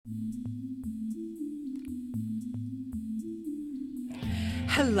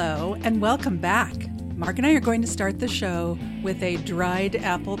Hello and welcome back. Mark and I are going to start the show with a dried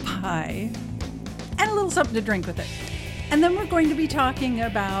apple pie and a little something to drink with it. And then we're going to be talking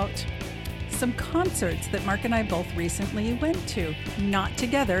about some concerts that Mark and I both recently went to. Not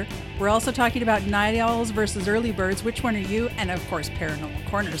together. We're also talking about night owls versus early birds. Which one are you? And of course, Paranormal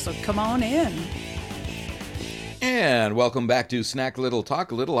Corner. So come on in. And welcome back to Snack Little,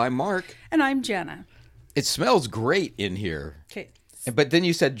 Talk Little. I'm Mark. And I'm Jana. It smells great in here. Okay. But then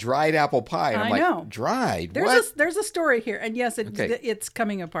you said dried apple pie. And I'm know. Dried? There's a story here. And yes, it's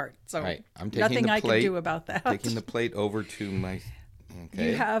coming apart. So right. I'm taking nothing the I plate, can do about that. Taking the plate over to my... Okay.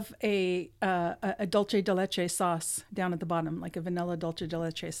 You have a dulce de leche sauce down at the bottom, like a vanilla dulce de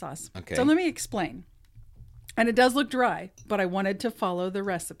leche sauce. Okay. So let me explain. And it does look dry, but I wanted to follow the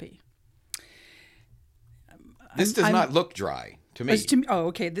recipe. This does not look dry to me.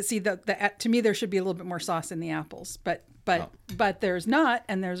 Okay. To me, there should be a little bit more sauce in the apples, but there's not,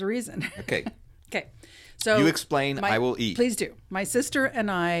 and there's a reason. Okay. Okay. So you explain, I will eat. Please do. My sister and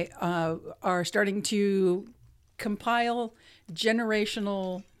I are starting to compile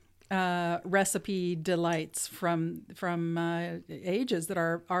generational recipe delights from ages that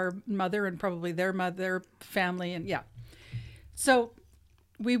are our mother and probably their mother, family, and yeah. So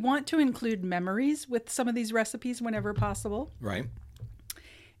we want to include memories with some of these recipes whenever possible. Right.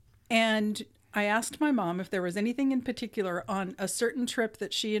 And I asked my mom if there was anything in particular on a certain trip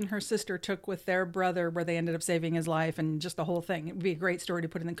that she and her sister took with their brother where they ended up saving his life and just the whole thing. It would be a great story to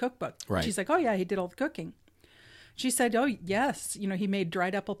put in the cookbook. Right. She's like, oh yeah, he did all the cooking. She said, oh yes, he made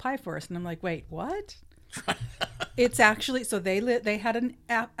dried apple pie for us. And I'm like, wait, what? It's actually, so they had an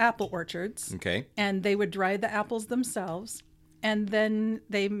apple orchards. Okay. And they would dry the apples themselves. And then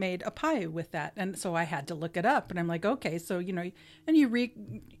they made a pie with that. And so I had to look it up. And I'm like, okay, so, and you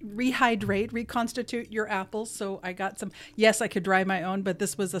rehydrate, reconstitute your apples. So I got some, yes, I could dry my own, but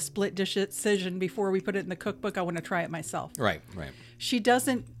this was a split decision before we put it in the cookbook. I want to try it myself. Right. She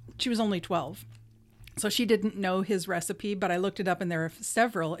was only 12. So she didn't know his recipe, but I looked it up and there are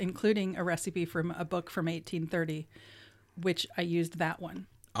several, including a recipe from a book from 1830, which I used that one.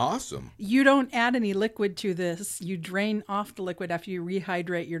 Awesome. You don't add any liquid to this. You drain off the liquid after you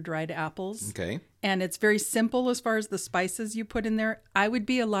rehydrate your dried apples. Okay. And it's very simple as far as the spices you put in there. I would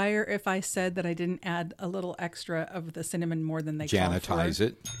be a liar if I said that I didn't add a little extra of the cinnamon more than they called for. Janitize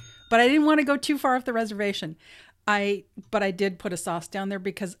it. But I didn't want to go too far off the reservation. But I did put a sauce down there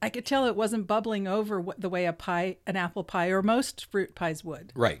because I could tell it wasn't bubbling over the way an apple pie or most fruit pies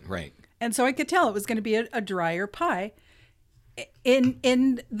would. Right. And so I could tell it was going to be a drier pie.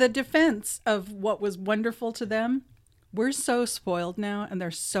 In the defense of what was wonderful to them, we're so spoiled now and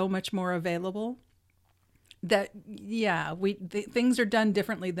there's so much more available that, yeah, things are done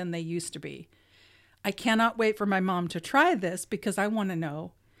differently than they used to be. I cannot wait for my mom to try this because I want to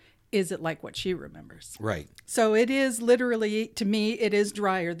know, is it like what she remembers? Right. So it is literally, to me, it is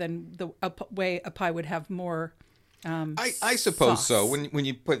drier than the way a pie would have more I suppose sauce. so when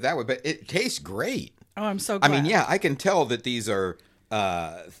you put it that way, but it tastes great. Oh, I'm so glad. I mean, yeah, I can tell that these are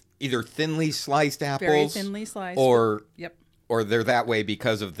either thinly sliced apples. Very thinly sliced. Or they're that way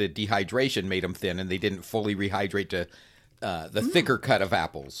because of the dehydration made them thin and they didn't fully rehydrate to the thicker cut of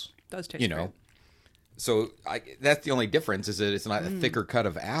apples. Does taste great. So that's the only difference is that it's not a thicker cut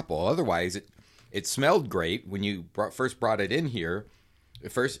of apple. Otherwise, it smelled great when you first brought it in here.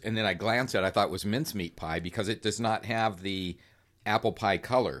 And then I glanced at it, I thought it was mincemeat pie because it does not have the apple pie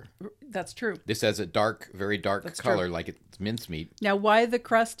color. That's true. This has a very dark color like it's mincemeat. Now, why the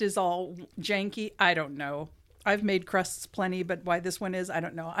crust is all janky, I don't know. I've made crusts plenty, but why this one is, I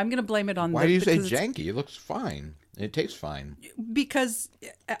don't know. I'm going to blame it on Why do you say janky? It looks fine. It tastes fine. Because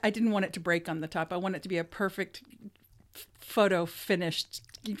I didn't want it to break on the top. I want it to be a perfect photo finished.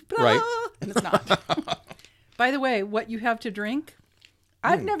 Right. And it's not. By the way, what you have to drink,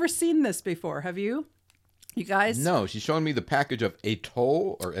 I've never seen this before. Have you? You guys? No, she's showing me the package of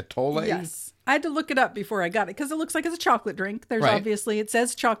Atoll. Yes. I had to look it up before I got it because it looks like it's a chocolate drink. There's obviously, it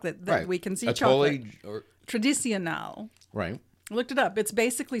says chocolate. That we can see chocolate. Tradicional. Right. I looked it up. It's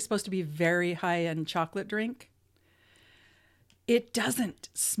basically supposed to be very high-end chocolate drink. It doesn't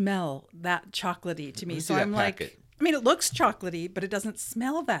smell that chocolatey to me. So I'm like, it looks chocolatey, but it doesn't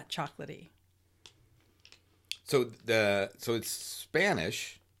smell that chocolatey. So it's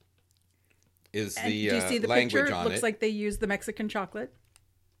Spanish. Is and the do you see the language picture? on It looks like they use the Mexican chocolate.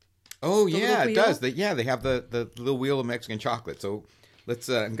 Oh yeah, it does. They have the little wheel of Mexican chocolate. So let's.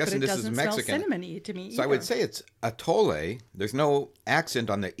 I'm guessing this is Mexican. But it doesn't smell cinnamon-y to me either. So I would say it's atole. There's no accent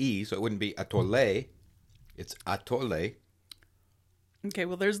on the e, so it wouldn't be atole. It's atole. Okay,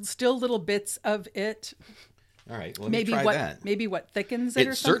 well, there's still little bits of it All right, well, let me try that. Maybe what thickens it or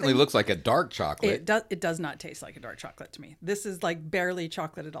something? It certainly looks like a dark chocolate. It does not taste like a dark chocolate to me. This is like barely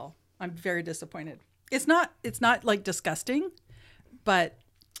chocolate at all. I'm very disappointed. It's not like disgusting, but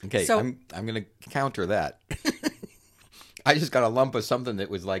okay, so I'm going to counter that. I just got a lump of something that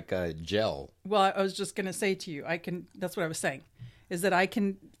was like gel. Well, I was just going to say to you, that's what I was saying, is that I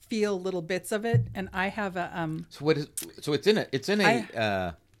can feel little bits of it, and I have a So it's in a package.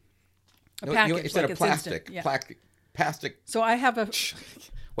 It's in a plastic. Yeah. Plastic. So I have a.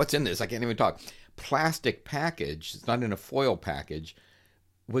 What's in this? I can't even talk. Plastic package. It's not in a foil package.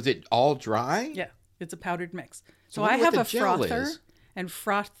 Was it all dry? Yeah, it's a powdered mix. So I have a frother and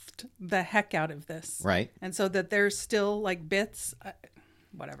frothed the heck out of this. Right. And so that there's still like bits,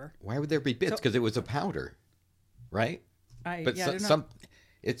 whatever. Why would there be bits? Because it was a powder, right? I don't know.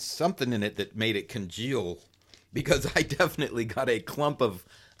 It's something in it that made it congeal, because I definitely got a clump of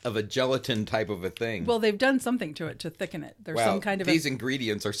a gelatin type of a thing. Well, they've done something to it to thicken it. There's some kind of these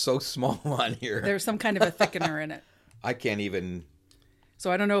ingredients are so small on here. There's some kind of a thickener in it. I can't even.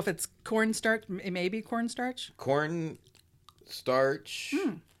 So I don't know if it's cornstarch. It may be cornstarch. Corn starch.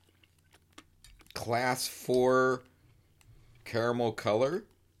 Class 4 caramel color.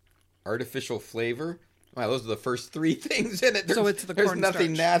 Artificial flavor. Wow, those are the first 3 things in it. So it's the There's cornstarch.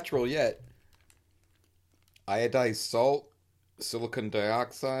 nothing natural yet. Iodized salt. Silicon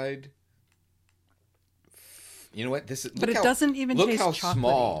dioxide. You know what? But it doesn't even taste chocolatey. Look how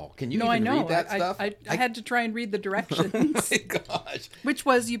small. Can you even read that stuff? I had to try and read the directions. Oh my gosh! Which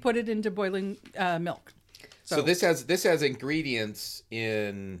was you put it into boiling milk. So this has ingredients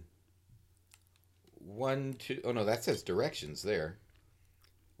in 1, 2. Oh no, that says directions there.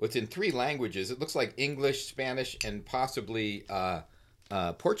 Well, it's in 3 languages. It looks like English, Spanish, and possibly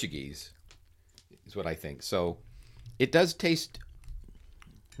Portuguese. Is what I think. So it does taste.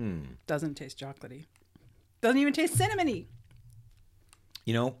 Doesn't taste chocolatey. Doesn't even taste cinnamony.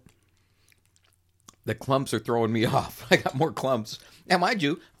 You know, the clumps are throwing me off. I got more clumps. Now, mind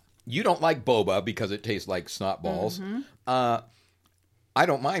you, you don't like boba because it tastes like snot balls. Mm-hmm. I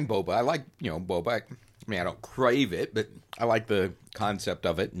don't mind boba. I like, boba. I mean, I don't crave it, but I like the concept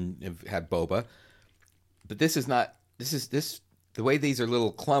of it and have had boba. But this is not, the way these are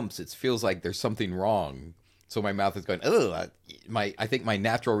little clumps, it feels like there's something wrong. So my mouth is going, ugh. I think my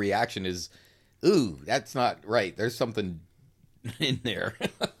natural reaction is, ooh, that's not right. There's something in there.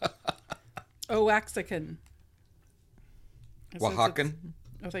 Oaxacan. Oaxacan?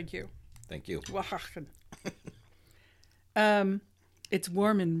 Oh, thank you. Thank you. Oaxacan. It's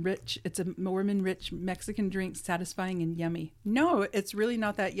warm and rich. It's a warm and rich Mexican drink, satisfying and yummy. No, it's really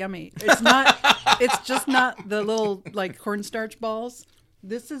not that yummy. It's not. It's just not the little like cornstarch balls.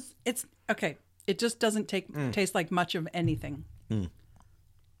 It's okay. It just doesn't taste like much of anything. You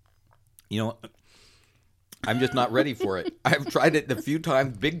know, I'm just not ready for it. I've tried it a few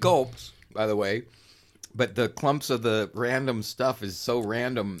times, big gulps, by the way, but the clumps of the random stuff is so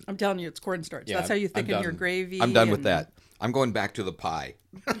random. I'm telling you, it's cornstarch. Yeah, that's how you thicken your gravy. I'm done with that. I'm going back to the pie.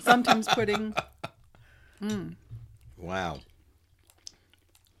 Sometimes pudding. Wow.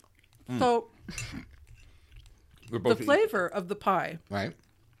 So the flavor of the pie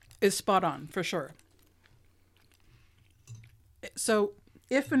is spot on, for sure. So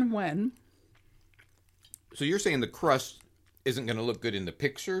if and when... So you're saying the crust isn't going to look good in the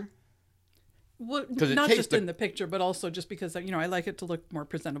picture? Well, not just in the picture, but also just because, I like it to look more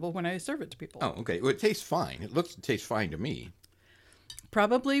presentable when I serve it to people. Oh, okay. Well, it tastes fine. It tastes fine to me.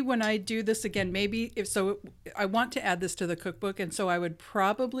 Probably when I do this again, maybe I want to add this to the cookbook, and so I would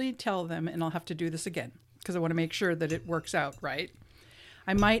probably tell them, and I'll have to do this again because I want to make sure that it works out right.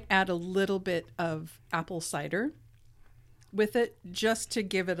 I might add a little bit of apple cider with it just to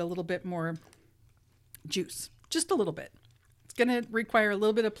give it a little bit more juice, just a little bit. It's going to require a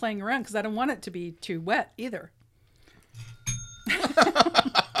little bit of playing around because I don't want it to be too wet either.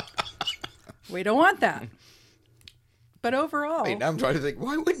 We don't want that. But overall... Wait, now I'm trying to think,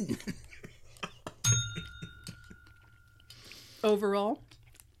 why wouldn't... Overall,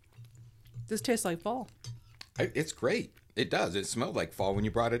 this tastes like fall. It's great. It does. It smelled like fall when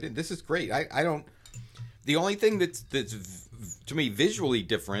you brought it in. This is great. I don't... The only thing that's to me visually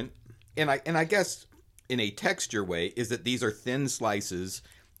different, and I guess in a texture way, is that these are thin slices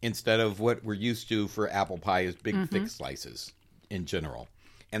instead of what we're used to for apple pie is big, thick slices in general.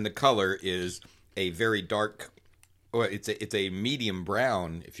 And the color is a very dark, or it's a medium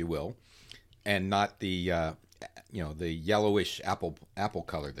brown, if you will, and not the the yellowish apple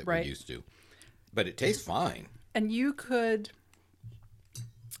color that we're used to. But it tastes fine. And you could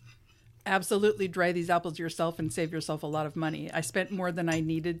absolutely dry these apples yourself and save yourself a lot of money. I spent more than I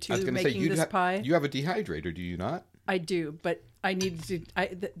needed I was to going to say, making this pie. you have a dehydrator, do you not? I do, but I needed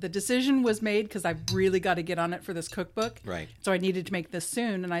to. The decision was made because I've really got to get on it for this cookbook. Right. So I needed to make this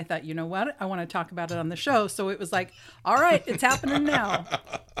soon, and I thought, you know what? I want to talk about it on the show. So it was like, all right, it's happening now.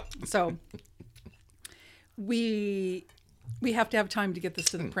 So we have to have time to get this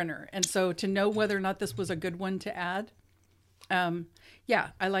to the printer, and so to know whether or not this was a good one to add. Yeah,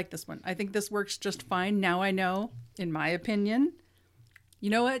 I like this one. I think this works just fine. Now I know, in my opinion. You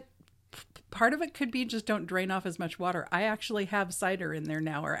know what? Part of it could be just don't drain off as much water. I actually have cider in there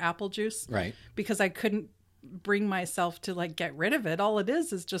now, or apple juice. Right. Because I couldn't bring myself to like get rid of it. All it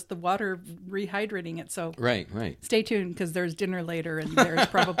is just the water rehydrating it. So right. Stay tuned because there's dinner later and there's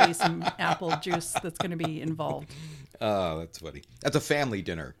probably some apple juice that's going to be involved. Oh, that's funny. That's a family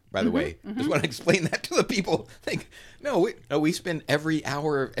dinner, by the way. Just want to explain that to the people. Think, no, we spend every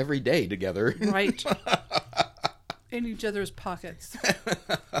hour of every day together. Right. In each other's pockets.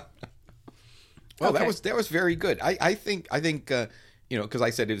 Well, Okay. that was very good. I think because I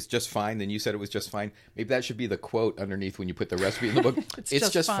said it was just fine, then you said it was just fine. Maybe that should be the quote underneath when you put the recipe in the book. It's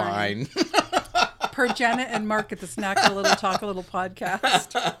just fine. Per Jana and Mark at the Snack a Little Talk a Little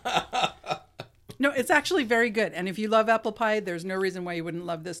podcast. No, it's actually very good. And if you love apple pie, there's no reason why you wouldn't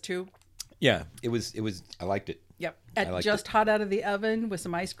love this too. Yeah, it was. I liked it. Yep. Hot out of the oven with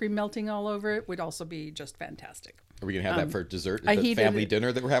some ice cream melting all over it would also be just fantastic. Are we going to have that for dessert I at the heated family it.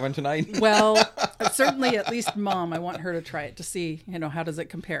 dinner that we're having tonight? Well, certainly at least Mom, I want her to try it to see, how does it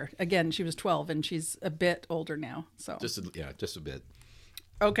compare? Again, she was 12 and she's a bit older now. So just a bit.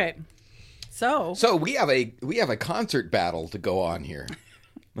 Okay. So we have a concert battle to go on here.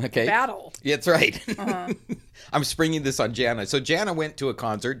 Okay. battle. Yeah, that's right. I'm springing this on Jana. So Jana went to a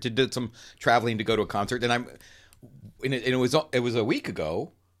concert, did some traveling to go to a concert, and it was a week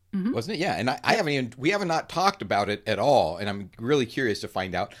ago, wasn't it? Yeah, and we haven't not talked about it at all, and I'm really curious to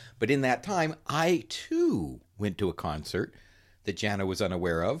find out. But in that time, I too went to a concert that Jana was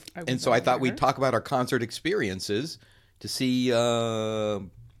unaware of, and so I thought we'd talk about our concert experiences to see.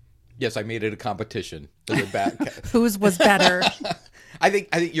 Yes, I made it a competition. Whose was better? I think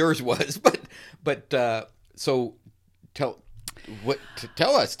yours was, but so tell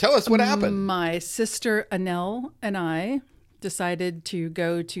us what happened. My sister Annelle and I decided to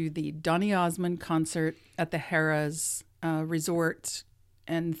go to the Donny Osmond concert at the Harrah's Resort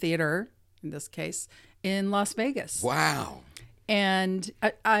and Theater, in this case, in Las Vegas. Wow. And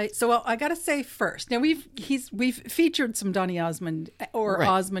I got to say first, now we've featured some Donny Osmond or Right.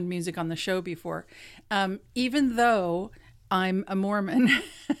 Osmond music on the show before, even though I'm a Mormon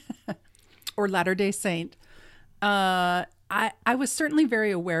or Latter-day Saint. I was certainly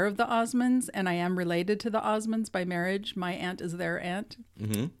very aware of the Osmonds, and I am related to the Osmonds by marriage. My aunt is their aunt,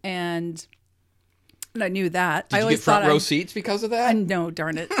 and I knew that. Did you get front row seats because of that? No,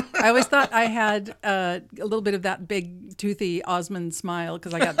 darn it. I always thought I had a little bit of that big, toothy Osmond smile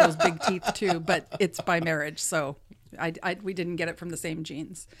because I got those big teeth too, but it's by marriage, so we didn't get it from the same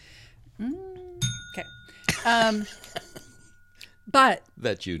genes. Okay. But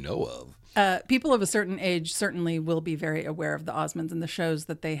that you know of. people of a certain age certainly will be very aware of the Osmonds and the shows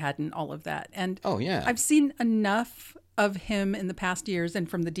that they had and all of that. And Oh, yeah. I've seen enough of him in the past years and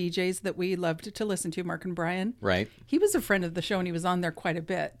from the DJs that we loved to listen to, Mark and Brian. Right. He was a friend of the show and he was on there quite a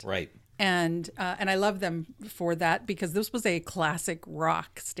bit. Right. And I love them for that because this was a classic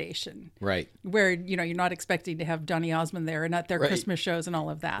rock station. Right. Where, you're not expecting to have Donny Osmond there and at their Right. Christmas shows and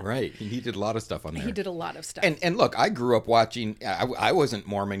all of that. Right. He did a lot of stuff on there. He did a lot of stuff. And look, I grew up watching. I wasn't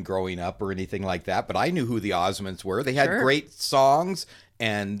Mormon growing up or anything like that, but I knew who the Osmonds were. They had Sure. great songs.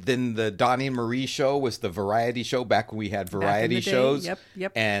 And then the Donnie and Marie show was the variety show back when we had variety the day. shows.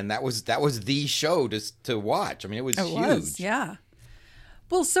 Yep. And that was the show to watch. I mean, it was huge. Was, yeah.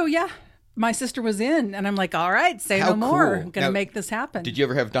 Well, so yeah, my sister was in, and I'm like, all right, say How no more. cool. I'm going Now, to make this happen. Did you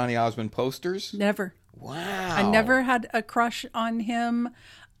ever have Donny Osmond posters? Never. Wow. I never had a crush on him.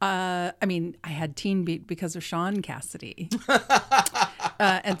 I had Teen Beat because of Sean Cassidy.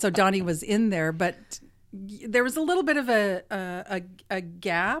 And so Donnie was in there, but there was a little bit of a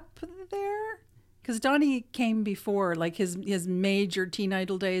gap there because Donnie came before, like his major Teen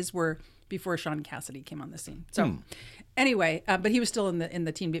Idol days were before Sean Cassidy came on the scene. So anyway, but he was still in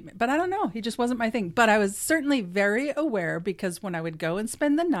the Teen Beat. But I don't know, he just wasn't my thing. But I was certainly very aware because when I would go and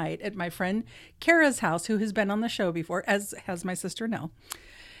spend the night at my friend Kara's house, who has been on the show before, as has my sister Nell.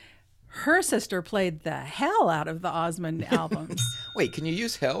 Her sister played the hell out of the Osmond albums. Wait, can you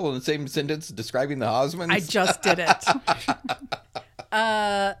use hell in the same sentence describing the Osmonds? I just did it.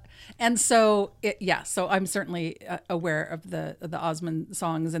 And so, so I'm certainly aware of the Osmond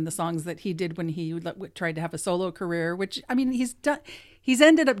songs and the songs that he did when he tried to have a solo career, which, I mean, he's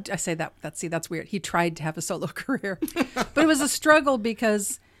ended up, I say that, that's weird. He tried to have a solo career, but it was a struggle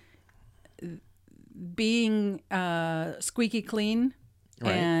because being squeaky clean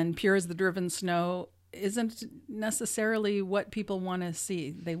and pure as the driven snow isn't necessarily what people want to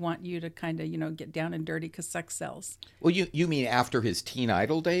see. They want you to kind of, get down and dirty because sex sells. Well, you mean after his Teen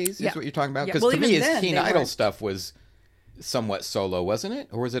Idol days is what you're talking about? Because Well, to me, his then, Teen Idol stuff was somewhat solo, wasn't it?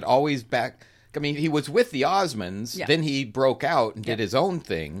 Or was it always back? I mean, he was with the Osmonds, then he broke out and did his own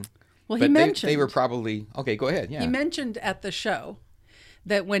thing. Well, but he mentioned... They were probably... Okay, go ahead, He mentioned at the show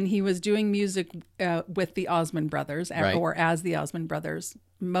that when he was doing music with the Osmond brothers, or as the Osmond brothers,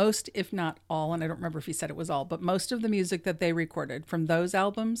 most, if not all, and I don't remember if he said it was all, but most of the music that they recorded from those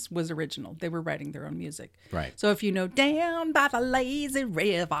albums was original. They were writing their own music. Right. So if you know Down by the Lazy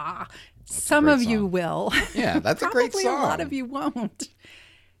River, some of you will. Yeah, that's a great song. A lot of you won't.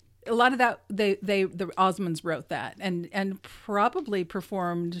 A lot of that, the Osmonds wrote that and probably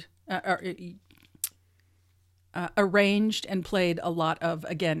performed... arranged and played a lot of,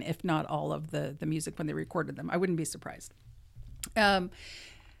 again, if not all of the music when they recorded them. I wouldn't be surprised.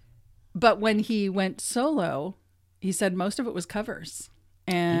 But when he went solo, he said most of it was covers.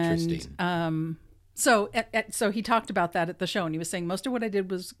 And, interesting. So he talked about that at the show, and he was saying most of what I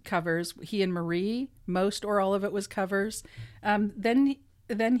did was covers. He and Marie, most or all of it was covers. Then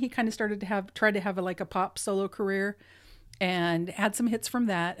he kind of tried to have a pop solo career. And had some hits from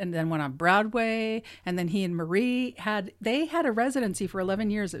that, and then went on Broadway. And then he and Marie had a residency for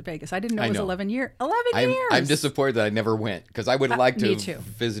 11 years at Vegas. I didn't know it was 11 years. 11 years. I'm disappointed that I never went because I would have liked to too. have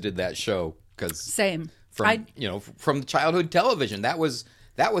visited that show. Same. From childhood television, that was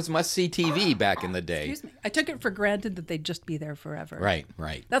must-see TV back in the day. Excuse me. I took it for granted that they'd just be there forever.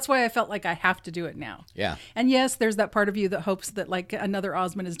 Right. That's why I felt like I have to do it now. Yeah. And yes, there's that part of you that hopes that another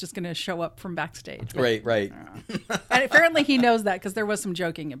Osmond is just going to show up from backstage. Right. And apparently he knows that because there was some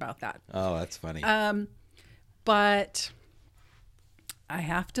joking about that. Oh, that's funny. But I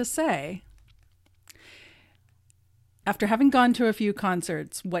have to say, after having gone to a few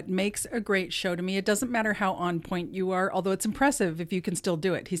concerts, what makes a great show to me, it doesn't matter how on point you are, although it's impressive if you can still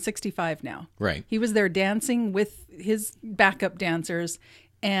do it. He's 65 now. Right. He was there dancing with his backup dancers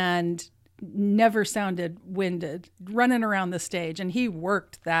and never sounded winded, running around the stage. And he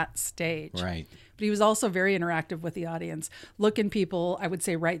worked that stage. Right. But he was also very interactive with the audience, looking people, I would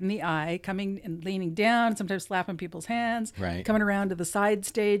say, right in the eye, coming and leaning down, sometimes slapping people's hands, coming around to the side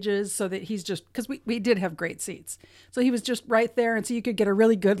stages so that he's just, because we did have great seats. So he was just right there. And so you could get a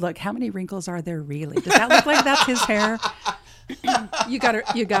really good look. How many wrinkles are there really? Does that look like that's his hair? You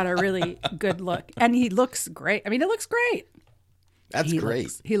got a really good look. And he looks great. I mean, it looks great. That's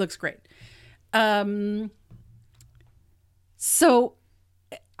great. He looks great. So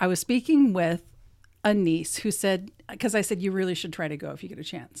I was speaking with a niece who said, because I said, you really should try to go if you get a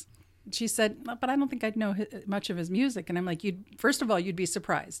chance. She said, but I don't think I'd know much of his music. And I'm like, first of all, you'd be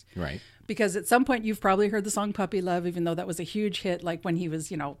surprised. Right. Because at some point you've probably heard the song Puppy Love, even though that was a huge hit, like when he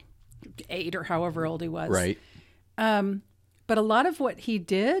was, 8 or however old he was. Right. But a lot of what he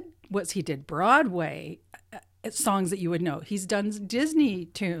did was he did Broadway songs that you would know. He's done Disney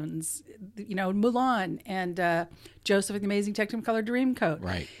tunes, Mulan and Joseph and the Amazing Technicolor Dreamcoat.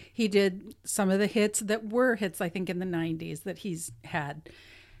 Right. He did some of the hits that were hits, I think, in the 90s that he's had.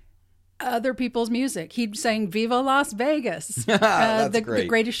 Other people's music. He sang Viva Las Vegas, the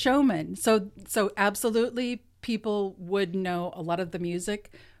Greatest Showman. So absolutely people would know a lot of the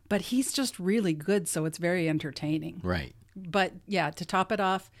music, but he's just really good, so it's very entertaining. Right. But yeah, to top it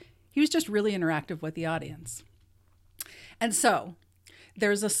off, he was just really interactive with the audience. And so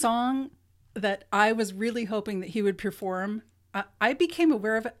there's a song that I was really hoping that he would perform. I became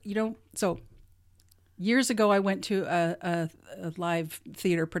aware of it, so years ago I went to a live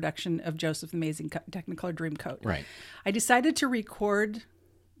theater production of Joseph the Amazing Technicolor Dreamcoat. Right. I decided to record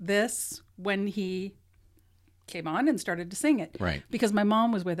this when he came on and started to sing it. Right. Because my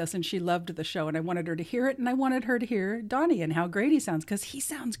mom was with us and she loved the show and I wanted her to hear it and I wanted her to hear Donnie and how great he sounds because he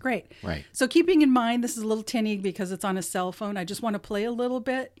sounds great. Right. So keeping in mind, this is a little tinny because it's on a cell phone. I just want to play a little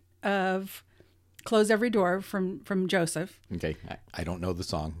bit of Close Every Door from Joseph. Okay. I don't know the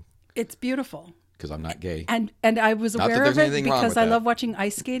song. It's beautiful. Because I'm not gay. And I was aware of it because I love watching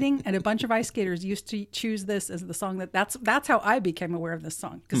ice skating and a bunch of ice skaters used to choose this as the song that's how I became aware of this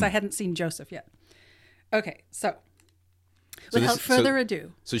song because I hadn't seen Joseph yet. Okay, so without further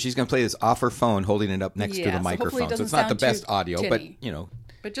ado. So she's going to play this off her phone, holding it up next to the microphone. So it's not the best audio, tinny, but,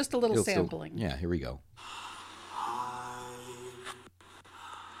 But just a little sampling. Yeah, here we go.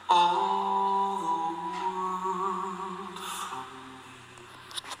 all the world from me,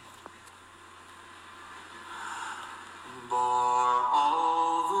 bar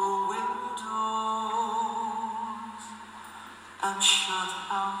all the windows and shut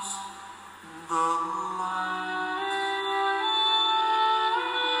out the light.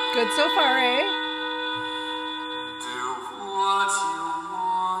 Good so far, eh? Do what you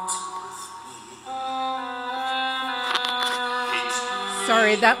want with me. Hate me.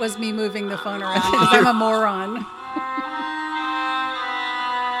 Sorry, that was me moving the phone around because I'm a moron.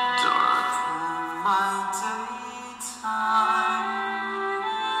 Darken my daytime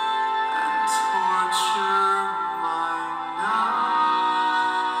and torture my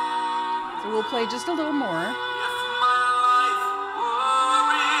night. So we'll play just a little more. If my life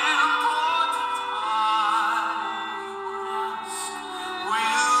were important, I would ask,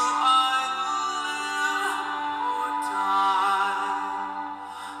 will I live or die?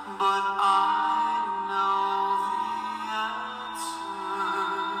 But I know the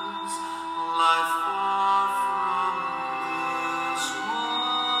answers lie far from this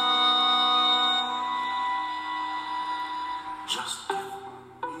world. Just give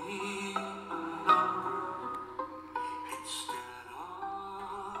me a number instead of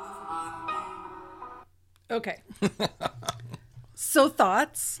my name. Okay. So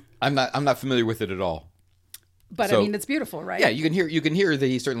thoughts, I'm not familiar with it at all. but I So- mean, it's beautiful, right? Yeah, you can hear that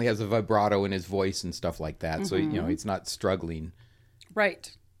he certainly has a vibrato in his voice and stuff like that. So he's not struggling.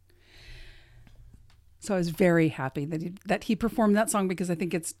 Right. So I was very happy that he performed that song because I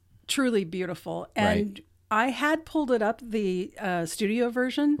think it's truly beautiful. And Right. I had pulled it up, the studio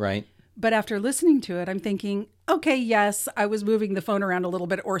version. Right. But after listening to it, I'm thinking, okay, yes, I was moving the phone around a little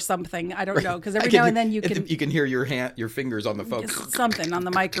bit or something. I don't know. Because every now and then you can hear your fingers on the phone. something on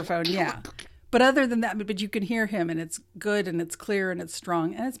the microphone. Yeah. But other than that, but you can hear him and it's good and it's clear and it's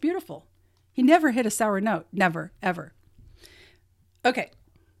strong and it's beautiful. He never hit a sour note. Never, ever. Okay.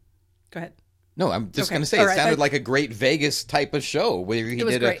 Go ahead. No, I'm just Okay. going to say All it right. sounded like a great Vegas type of show where he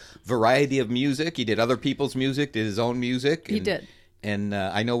was did great. a variety of music. He did other people's music, did his own music. He did. And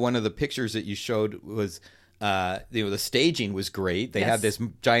I know one of the pictures that you showed was, the staging was great. They Yes. had this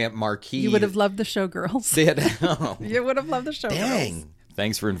giant marquee. You would have loved the Showgirls. They had, oh, You would have loved the Showgirls. dang.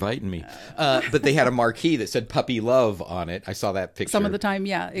 Thanks for inviting me. But they had a marquee that said "Puppy Love" on it. I saw that picture. Some of the time,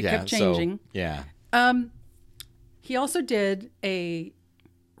 yeah, it kept changing. So, yeah. He also did a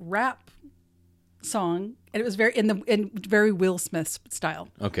rap song, and it was in very Will Smith style.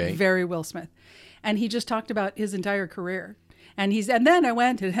 Okay. Very Will Smith, and he just talked about his entire career. And then I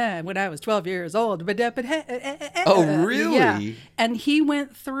went to when I was 12 years old. Oh, really? Yeah. And he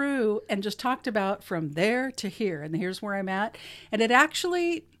went through and just talked about from there to here, and here's where I'm at. And it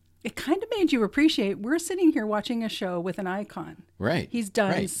kind of made you appreciate we're sitting here watching a show with an icon. Right. He's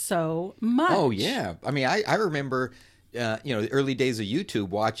done Right. so much. Oh yeah, I mean, I remember, the early days of YouTube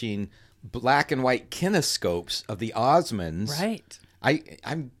watching black and white kinescopes of the Osmonds. Right.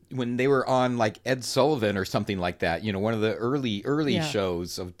 I'm when they were on like Ed Sullivan or something like that. One of the early Yeah.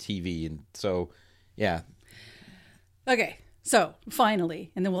 shows of TV, and so yeah. Okay. So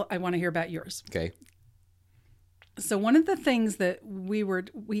finally, and then I want to hear about yours. Okay. So one of the things that we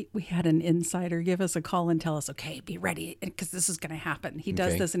had an insider give us a call and tell us, okay, be ready because this is going to happen. He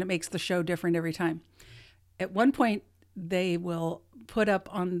does Okay. this and it makes the show different every time. At one point, they will put up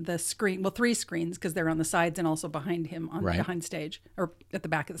on the screen, well, 3 screens because they're on the sides and also behind him Right. behind stage or at the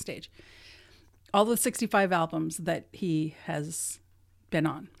back of the stage. All the 65 albums that he has been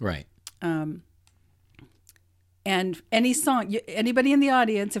on. Right. And any song, anybody in the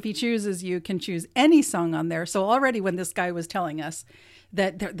audience, if he chooses, you can choose any song on there. So already when this guy was telling us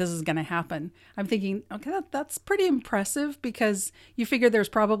that this is going to happen, I'm thinking, okay, that's pretty impressive because you figure there's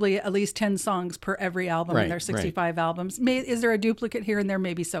probably at least 10 songs per every album Right, and there's 65 albums. Is there a duplicate here and there?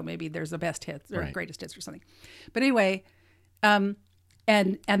 Maybe so. Maybe there's a best hits or Right. greatest hits or something. But anyway, and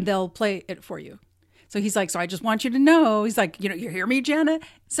they'll play it for you. So he's like, so I just want you to know, he's like, you hear me, Jana?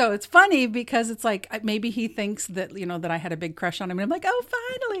 So it's funny because it's like, maybe he thinks that, that I had a big crush on him. And I'm like, oh,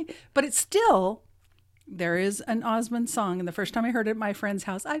 finally. But it's still, there is an Osmond song. And the first time I heard it at my friend's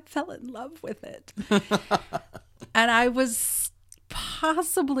house, I fell in love with it. And I was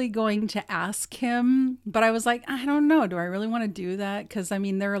possibly going to ask him, but I was like, I don't know. Do I really want to do that? Because, I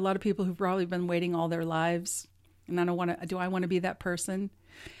mean, there are a lot of people who've probably been waiting all their lives. And I don't want to, do I want to be that person?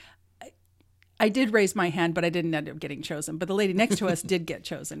 I did raise my hand, but I didn't end up getting chosen. But the lady next to us did get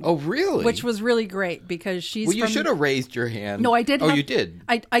chosen. Oh, really? Which was really great because she's Well, you should have raised your hand. No, I did. Oh, you did?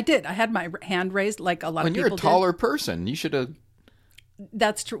 I did. I had my hand raised like a lot When of you're people a taller person, you should have...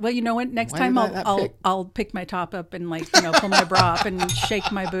 That's true. Well, you know what? Next Why time did I pick? I'll pick my top up and pull my bra up and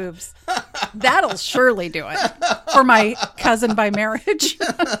shake my boobs. That'll surely do it for my cousin by marriage.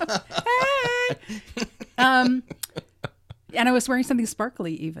 Hey. And I was wearing something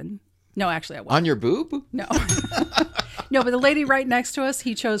sparkly even. No, actually I wasn't. On your boob? No. No, but the lady right next to us,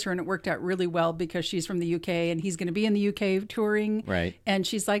 he chose her and it worked out really well because she's from the UK and he's going to be in the UK touring. Right. And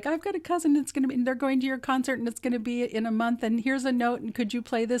she's like, I've got a cousin that's going to be, and they're going to your concert and it's going to be in a month. And here's a note. And could you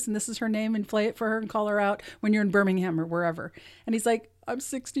play this? And this is her name and play it for her and call her out when you're in Birmingham or wherever. And he's like, I'm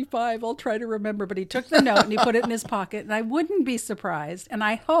 65. I'll try to remember. But he took the note and he put it in his pocket. And I wouldn't be surprised. And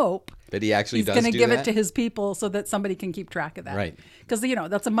I hope That he actually he's does going to do give that? it to his people so that somebody can keep track of that. Right. Because,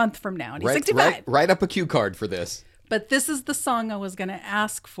 that's a month from now. And he's 65. Write up a cue card for this. But this is the song I was going to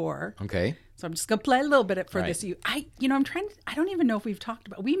ask for. Okay. So I'm just going to play a little bit for Right. this. I'm trying to, I don't even know if we've talked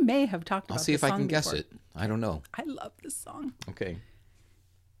about, we may have talked about I'll see this if I song can guess before. it. I don't know. I love this song. Okay.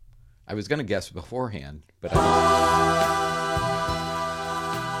 I was going to guess beforehand, but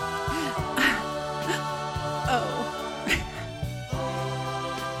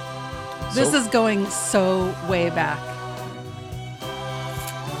This is going so way back.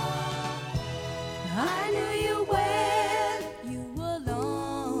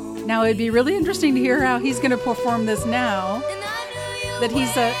 Now it'd be really interesting to hear how he's going to perform this now. That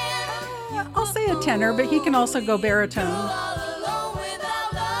he's I'll say a tenor, but he can also go baritone.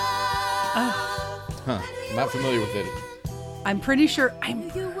 I'm not familiar with it. I'm pretty sure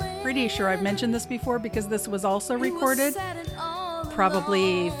I've mentioned this before because this was also recorded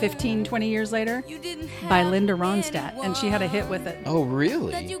probably 15, 20 years later by Linda Ronstadt, and she had a hit with it. Oh,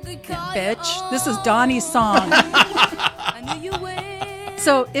 really? Yeah, bitch. This is Donnie's song.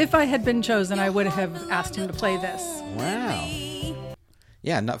 So if I had been chosen, I would have asked him to play this. Wow.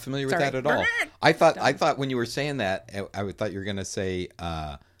 Yeah, not familiar with Sorry. that at all. I thought when you were saying that, I thought you were going to say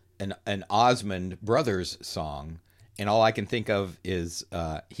an Osmond Brothers song, and all I can think of is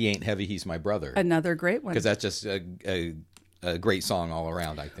 "He Ain't Heavy, He's My Brother," Another great one. because that's just a great song all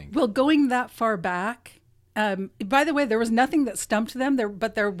around, I think. Well, going that far back, by the way, there was nothing that stumped them,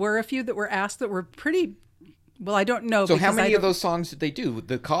 but there were a few that were asked that were pretty. Well, I don't know. So how many of those songs did they do?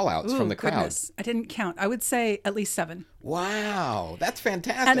 The call-outs from the crowd? Goodness. I didn't count. I would say at least 7. Wow, that's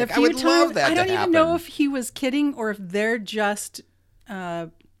fantastic. And a I few would times, love that I don't to even know happen. if he was kidding or if they're just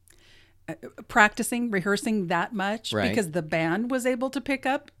practicing, rehearsing that much Right. because the band was able to pick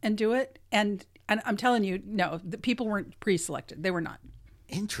up and do it. And I'm telling you, no, the people weren't pre-selected. They were not.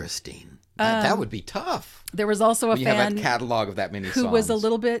 Interesting. That would be tough. There was also a When you have fan a catalog of that many who songs. was a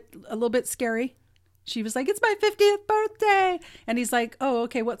little bit scary. She was like, "It's my 50th birthday," and he's like, "Oh,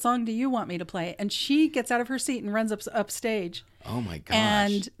 okay. What song do you want me to play?" And she gets out of her seat and runs up stage. Oh my gosh.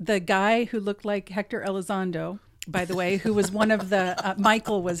 And the guy who looked like Hector Elizondo, by the way, who was one of the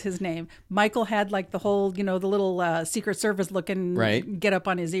Michael was his name. Michael had like the whole, the little Secret Service looking Right. get up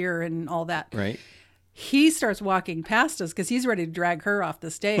on his ear and all that. Right. He starts walking past us because he's ready to drag her off the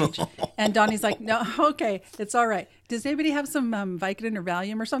stage. And Donnie's like, "No, okay, it's all right. Does anybody have some Vicodin or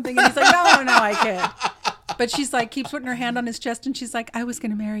Valium or something?" And he's like, no, I can't. But she's like, keeps putting her hand on his chest, and she's like, "I was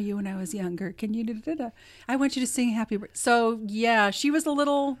going to marry you when I was younger. Can you da-da-da? I want you to sing Happy Birthday." So, yeah, she was a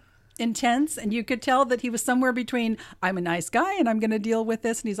little intense, and you could tell that he was somewhere between, I'm a nice guy, and I'm going to deal with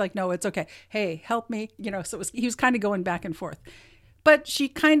this. And he's like, "No, it's okay. Hey, help me." So he was kind of going back and forth. But she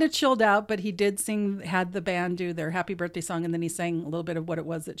kind of chilled out, but he did had the band do their happy birthday song, and then he sang a little bit of what it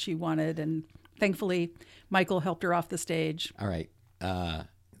was that she wanted. And thankfully, Michael helped her off the stage. All right.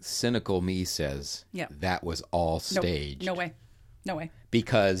 Cynical me says that was all staged. No way. No way.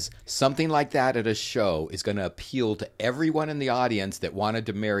 Because something like that at a show is going to appeal to everyone in the audience that wanted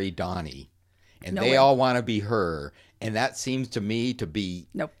to marry Donnie. And No they way. all want to be her. And that seems to me to be...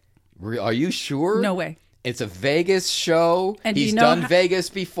 Nope. Are you sure? No way. It's a Vegas show. And He's you know done how- Vegas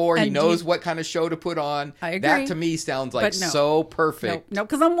before. He and knows you- what kind of show to put on. I agree. That to me sounds like But no. so perfect. No,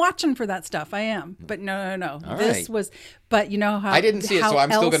 because I'm watching for that stuff. I am. But no. All This right. was, but you know how I didn't see it, so how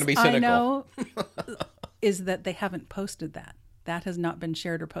I'm still else gonna be I cynical. know is that they haven't posted that. That has not been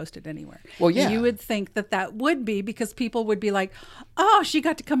shared or posted anywhere. Well, yeah. You would think that would be because people would be like, "Oh, she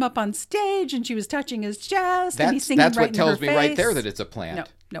got to come up on stage and she was touching his chest and he's singing That's right what tells in me her right face." there that it's a plant.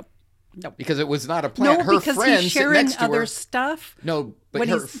 No. Because it was not a plant. No, Her because friend he's sitting sharing next to other her. stuff. No, but when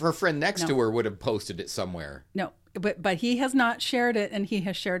her he's- friend next No. to her would have posted it somewhere. No, but he has not shared it, and he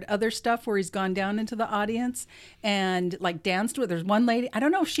has shared other stuff where he's gone down into the audience and like danced with. There's one lady. I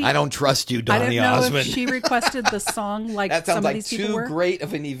don't know if she. I don't trust you, I Donny don't know Osmond. if she requested the song like That sounds some of like these people too were. great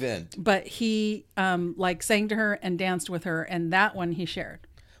of an event. But he like sang to her and danced with her, and that one he shared.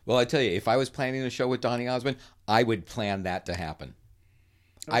 Well, I tell you, if I was planning a show with Donny Osmond, I would plan that to happen.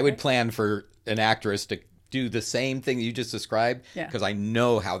 I would plan for an actress to do the same thing you just described Yeah. because I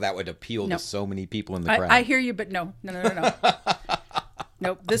know how that would appeal No. to so many people in the crowd. I hear you, but no.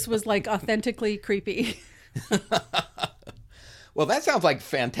 Nope. This was like authentically creepy. Well, that sounds like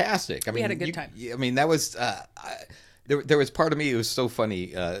fantastic. I mean, had a good time. I mean, that was there was part of me. It was so funny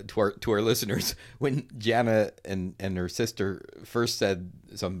to our listeners when Jana and her sister first said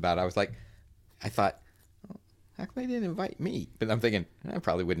something about it. I thought, oh, how come they didn't invite me? But I'm thinking I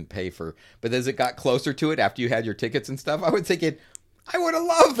probably wouldn't pay for. But as it got closer to it, after you had your tickets and stuff, I was thinking I would have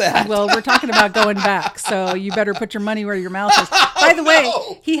loved that. Well, we're talking about going back, so you better put your money where your mouth is. By the way,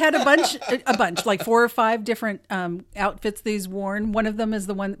 he had a bunch, like 4 or 5 different outfits that he's worn. One of them is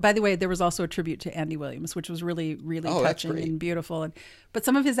the one. By the way, there was also a tribute to Andy Williams, which was really, really that's touching great. and beautiful. But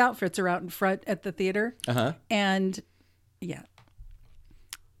some of his outfits are out in front at the theater, and yeah,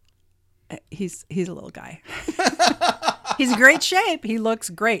 he's a little guy. He's in great shape. He looks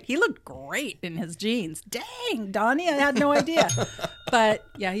great. He looked great in his jeans. Dang, Donnie, I had no idea. But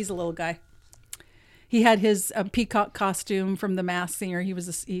yeah, he's a little guy. He had his peacock costume from The Masked Singer. He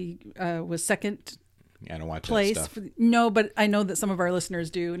was second I don't watch place. that stuff. No, but I know that some of our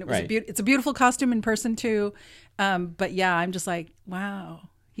listeners do, and it was Right. it's a beautiful costume in person too. But yeah, I'm just like, wow,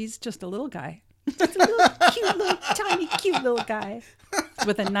 he's just a little guy. Just a little cute, little tiny, cute little guy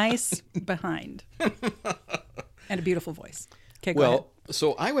with a nice behind and a beautiful voice. Okay, go ahead. Well,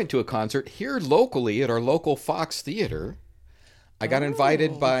 so I went to a concert here locally at our local Fox Theater. I got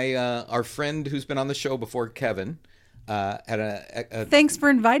invited by our friend who's been on the show before, Kevin. Had a Thanks for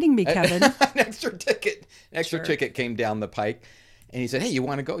inviting me, Kevin. an extra ticket. An extra ticket came down the pike, and he said, "Hey, you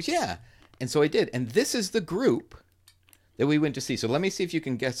want to go?" Yeah, and so I did. And this is the group that we went to see. So let me see if you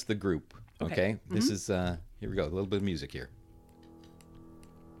can guess the group. Okay, This is here we go. A little bit of music here.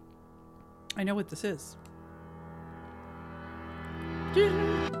 I know what this is.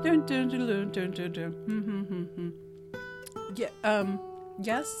 Yeah.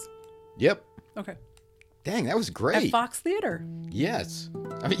 Yes. Yep. Okay. Dang, that was At great. Fox Theater. Yes.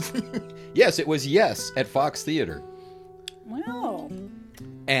 I mean, yes, it was yes at Fox Theater. Wow.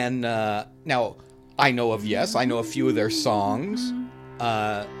 And now I know of Yes. I know a few of their songs.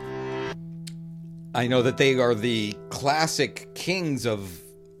 I know that they are the classic kings of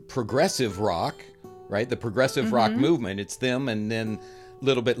progressive rock, right? The progressive rock movement. It's them, and then a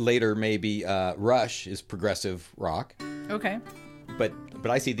little bit later, maybe Rush is progressive rock. Okay. But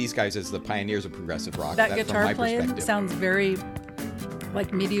I see these guys as the pioneers of progressive rock. That from guitar my playing perspective. sounds very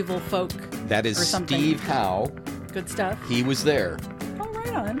like medieval folk. That is or something. Steve Howe. Good stuff. He was there. Oh,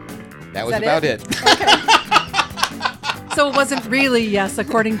 right on. That was that about it? it. So it wasn't really yes,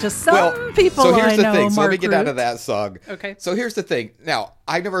 according to some people so here's I the know. thing. So let me Mark get out Root. of that song. Okay. So here's the thing. Now,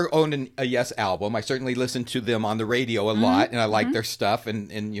 I never owned a Yes album. I certainly listened to them on the radio a lot, and I like their stuff, and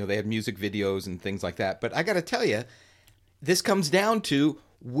you know they had music videos and things like that. But I got to tell you, this comes down to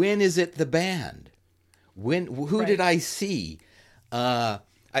when is it the band? Who did I see? We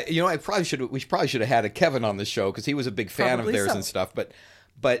probably should have had a Kevin on the show because he was a big fan Probably of theirs so. and stuff.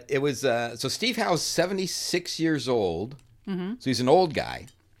 But it was so Steve Howe's 76 years old, so he's an old guy,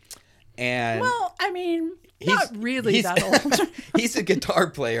 and Well, I mean, not really that old. he's a guitar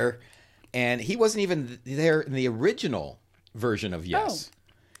player, and he wasn't even there in the original version of Yes.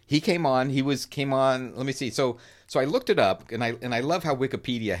 He came on. Let me see. So I looked it up, and I love how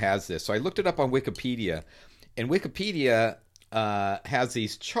Wikipedia has this. So I looked it up on Wikipedia, and Wikipedia has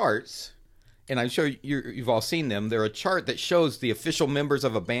these charts, and I'm sure you've all seen them. They're a chart that shows the official members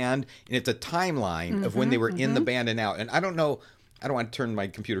of a band, and it's a timeline of when they were in the band and out. And I don't know. I don't want to turn my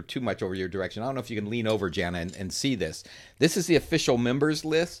computer too much over your direction. I don't know if you can lean over, Jana, and see this. This is the official members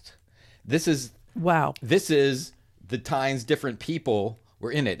list. This is Wow. the times different people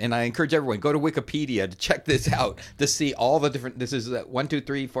were in it. And I encourage everyone, go to Wikipedia to check this out, to see all the different, this is 1, 2,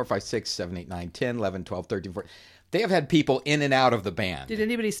 3, 4, 5, 6, 7, 8, 9, 10, 11, 12, 13, 14. They have had people in and out of the band. Did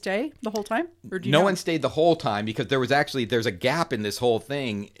anybody stay the whole time? Or do you No know? one stayed the whole time because there's a gap in this whole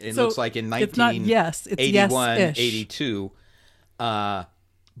thing. It So looks like in it's not yes, it's 1981, yes-ish. 82.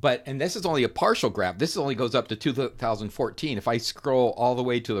 And this is only a partial graph. This only goes up to 2014. If I scroll all the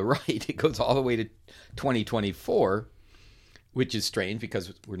way to the right, it goes all the way to 2024, which is strange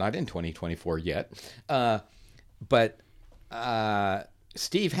because we're not in 2024 yet. But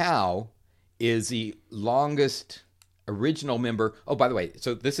Steve Howe is the longest original member. Oh, by the way,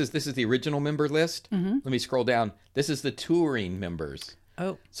 so this is the original member list. Let me scroll down. This is the touring members.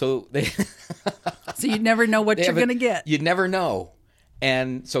 Oh, So they so you never know what you're going to get. You never know.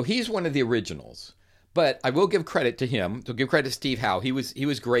 And so he's one of the originals. But I will give credit to him. To give credit to Steve Howe. He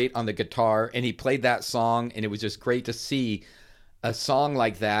was great on the guitar, and he played that song, and it was just great to see a song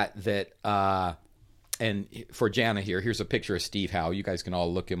like that, and for Jana here's a picture of Steve Howe. You guys can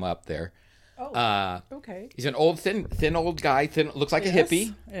all look him up there. Oh, okay. He's an old, thin old guy. Looks like a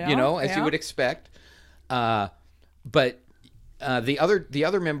hippie, as you would expect. But the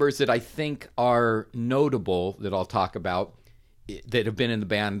other members that I think are notable that I'll talk about that have been in the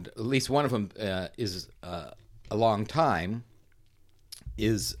band, at least one of them is a long time,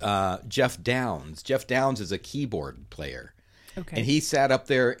 is Jeff Downs. Jeff Downs is a keyboard player. Okay. And he sat up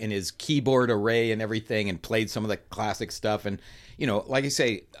there in his keyboard array and everything and played some of the classic stuff. And, like I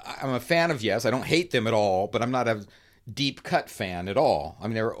say, I'm a fan of Yes. I don't hate them at all, but I'm not a deep cut fan at all. I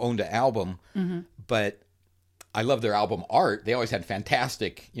mean, they were owned an album, but I love their album art. They always had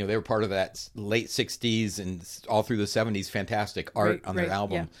fantastic, they were part of that late 60s and all through the 70s, fantastic art on their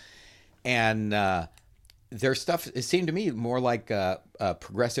album. Yeah. And their stuff, it seemed to me more like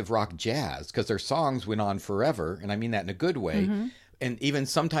progressive rock jazz, because their songs went on forever, and I mean that in a good way. And even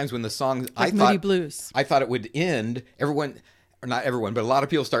sometimes when the song, Moody Blues, I thought it would end. Everyone, or not everyone, but a lot of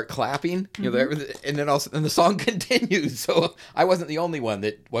people start clapping, and then and the song continues. So I wasn't the only one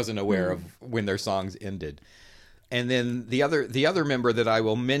that wasn't aware of when their songs ended. And then the other member that I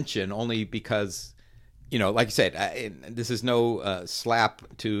will mention, only because, like you said, this is no slap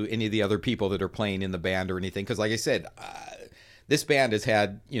to any of the other people that are playing in the band or anything. Because like I said, this band has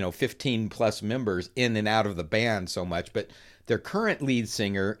had, 15 plus members in and out of the band so much. But their current lead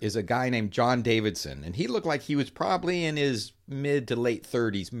singer is a guy named John Davidson. And he looked like he was probably in his mid to late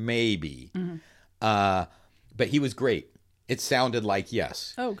 30s, maybe. But he was great. It sounded like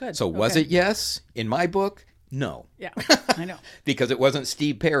Yes. Oh, good. So was it Yes? In my book, no. Yeah, I know. Because it wasn't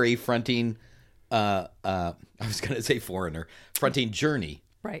Steve Perry fronting, I was going to say Foreigner, fronting Journey.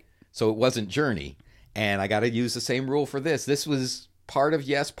 Right. So it wasn't Journey. And I got to use the same rule for this. This was part of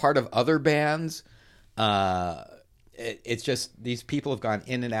Yes, part of other bands. It's just these people have gone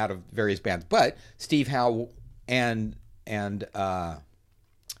in and out of various bands. But Steve Howe and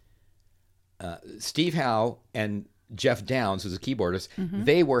Steve Howe and Jeff Downs, who's a keyboardist,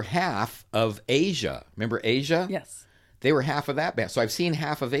 they were half of Asia. Remember Asia? Yes. They were half of that band. So I've seen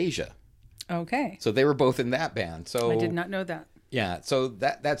half of Asia. Okay. So they were both in that band. So I did not know that. Yeah. So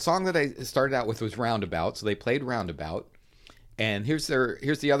that song that I started out with was Roundabout. So they played Roundabout. And here's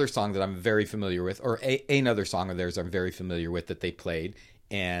the other song that I'm very familiar with, or another song of theirs I'm very familiar with that they played.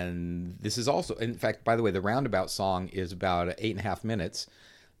 And this is also, in fact, by the way, the Roundabout song is about 8.5 minutes.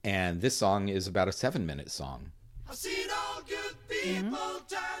 And this song is about a 7-minute song. I've seen all good people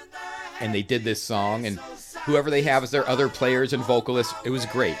turn their heads. And they did this song, and whoever they have as their other players and vocalists, it was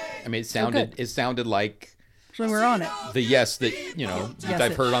great. I mean, it sounded like So we're on it. the Yes that that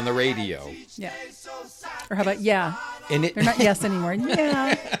I've heard on the radio. Yeah. Or how about Yeah? And They're not Yes anymore.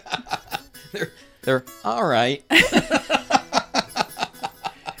 Yeah. they're all right.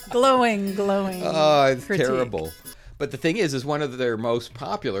 glowing. Oh, it's critique. terrible. But the thing is one of their most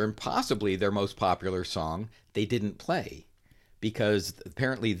popular, and possibly their most popular song, they didn't play. Because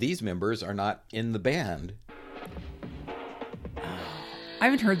apparently these members are not in the band. I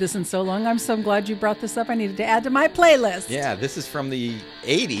haven't heard this in so long. I'm so glad you brought this up. I needed to add to my playlist. Yeah, this is from the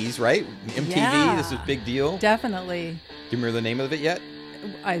 80s, right? MTV, Yeah. This is a big deal. Definitely. Do you remember the name of it yet?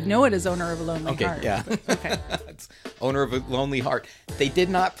 I know it is Owner of a Lonely Okay, Heart. yeah. Okay. It's Owner of a Lonely Heart. They did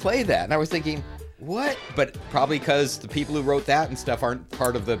not play that. And I was thinking, what? But probably because the people who wrote that and stuff aren't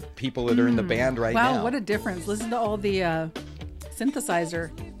part of the people that are in the band right now. Wow, what a difference. Listen to all the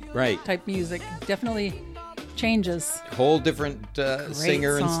synthesizer right. type music. Definitely changes. Whole different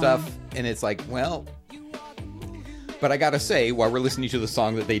singer and song. stuff. And it's like, well... But I got to say, while we're listening to the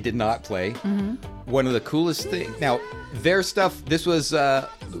song that they did not play, one of the coolest things... Now, their stuff, this was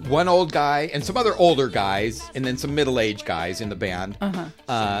one old guy and some other older guys, and then some middle-aged guys in the band.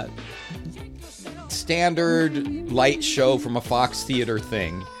 Standard light show from a Fox Theater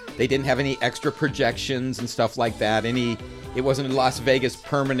thing. They didn't have any extra projections and stuff like that. It wasn't a Las Vegas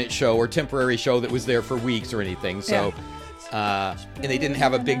permanent show or temporary show that was there for weeks or anything. So, and they didn't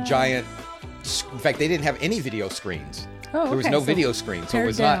have a big giant... In fact, they didn't have any video screens. Oh, There was okay. no So video screen, so it pared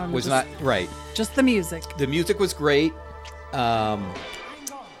was down, not right. Just the music. The music was great. There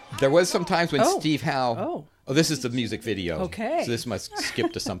was some times when Steve Howe. Oh, this is the music video. Okay. So this must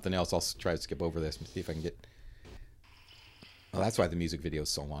skip to something else. I'll try to skip over this and see if I can get. Well, that's why the music video is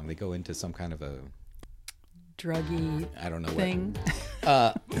so long. They go into some kind of a Druggy I don't know thing.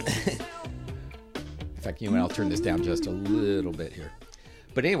 what. In fact, I'll turn this down just a little bit here.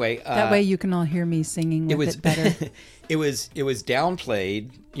 But anyway, That way you can all hear me singing with it better. it was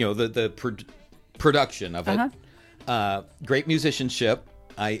downplayed. The production of it. Great musicianship.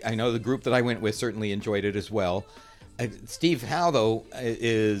 I know the group that I went with certainly enjoyed it as well. Steve Howe, though,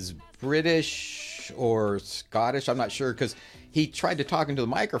 is British or Scottish. I'm not sure because he tried to talk into the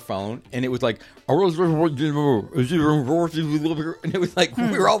microphone and it was like, and it was like,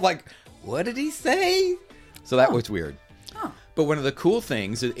 we were all like, what did he say? So that was weird. Oh. But one of the cool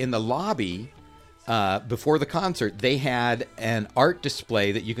things in the lobby before the concert, they had an art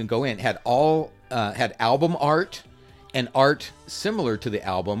display that you can go in. It had album art and art similar to the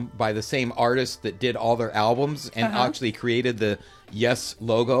album by the same artist that did all their albums and actually created the Yes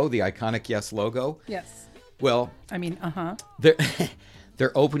logo, the iconic Yes logo. Yes. Well, I mean,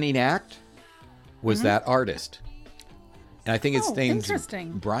 their opening act was that artist. And I think his name's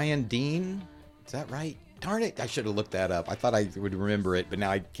interesting. Brian Dean. Is that right? Darn it. I should have looked that up. I thought I would remember it, but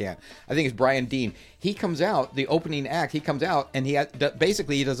now I can't. I think it's Brian Dean. He comes out, the opening act, he comes out, and he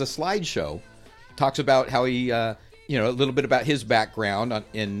basically he does a slideshow. Talks about how he, a little bit about his background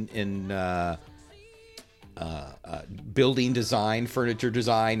in building design, furniture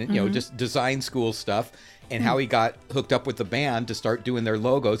design, just design school stuff, and how he got hooked up with the band to start doing their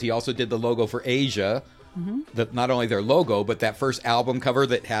logos. He also did the logo for Asia. Not only their logo, but that first album cover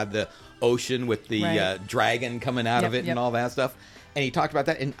that had the ocean with the dragon coming out of it and all that stuff. And he talked about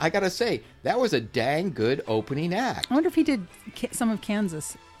that. And I got to say, that was a dang good opening act. I wonder if he did some of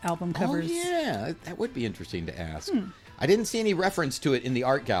Kansas album covers. Oh, yeah. That would be interesting to ask. I didn't see any reference to it in the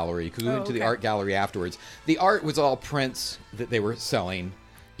art gallery because we went to the art gallery afterwards. The art was all prints that they were selling,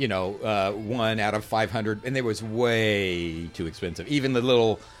 1 out of 500. And they was way too expensive. Even the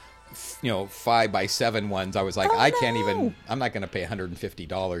little 5x7 ones, I was like, I'm not going to pay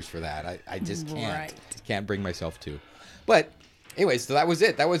 $150 for that. I just can't bring myself to. But anyways, so that was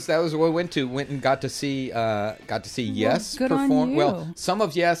it. That was what we went and got to see Yes good perform. on you. Well, some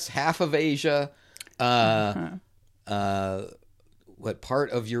of Yes, half of Asia, what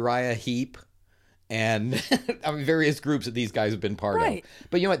part of Uriah Heep, and various groups that these guys have been part of.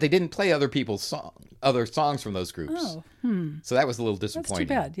 But you know what? They didn't play other people's other songs from those groups. Oh, so that was a little disappointing.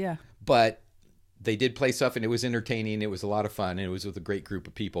 That's too bad. Yeah. But they did play stuff, and it was entertaining. It was a lot of fun, and it was with a great group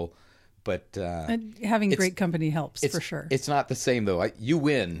of people. But and having great company helps for sure. It's not the same though. You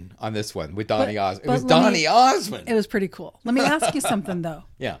win on this one with Donny Osmond. It was Donny Osmond. It was pretty cool. Let me ask you something though.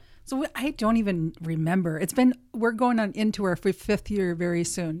 Yeah. So I don't even remember. We're going on into our 5th year very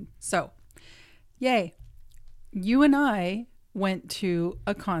soon. So, yay! You and I went to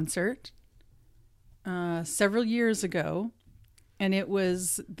a concert several years ago, and it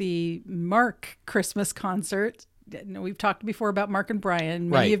was the Mark Christmas concert. We've talked before about Mark and Brian.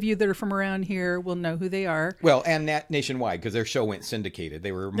 Many of you that are from around here will know who they are. Well, and nationwide because their show went syndicated.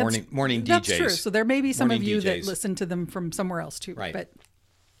 They were morning DJs. That's true. So there may be some of you DJs that listen to them from somewhere else too. Right. But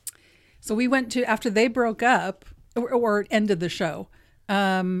so we went to, after they broke up or ended the show,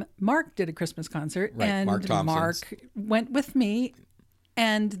 Mark did a Christmas concert. Right. And Mark went with me.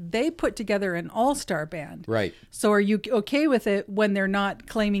 And they put together an all-star band. Right. So are you okay with it when they're not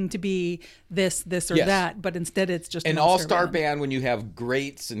claiming to be this, or that, but instead it's just an all-star band when you have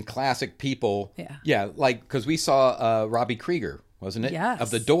greats and classic people? Yeah. Yeah, like, because we saw Robbie Krieger, wasn't it? Yes.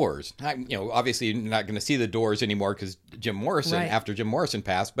 Of the Doors. Obviously you're not going to see the Doors anymore because Jim Morrison, after Jim Morrison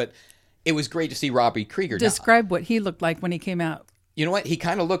passed, but it was great to see Robbie Krieger. Describe what he looked like when he came out. You know what? He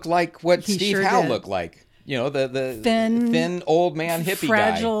kind of looked like what Steve Howe looked like. The thin old man hippie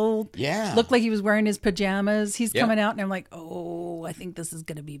fragile guy. Yeah. Looked like he was wearing his pajamas. He's coming out and I'm like, oh, I think this is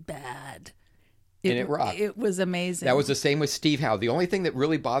going to be bad. And it rocked. It was amazing. That was the same with Steve Howe. The only thing that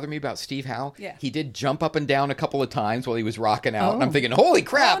really bothered me about Steve Howe, he did jump up and down a couple of times while he was rocking out. And I'm thinking, holy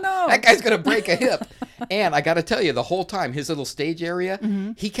crap, that guy's going to break a hip. And I got to tell you, the whole time, his little stage area,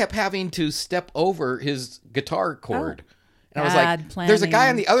 he kept having to step over his guitar cord. And I was like, there's a guy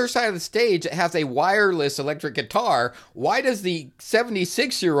on the other side of the stage that has a wireless electric guitar. Why does the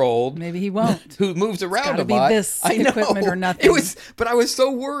 76-year-old maybe he won't who moves around a lot? lot? This equipment or nothing. But I was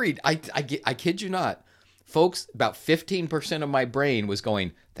so worried. I kid you not, folks. About 15% of my brain was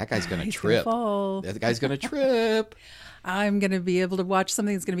going, that guy's going to trip. That guy's going to trip. I'm going to be able to watch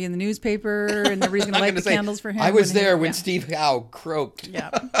something that's going to be in the newspaper, and everybody's going to light the candles for him. I was there when Steve Howe croaked. Yeah.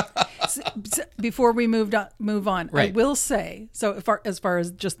 Before we move on, I will say, so as far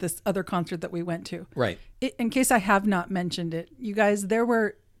as just this other concert that we went to, in case I have not mentioned it, you guys, there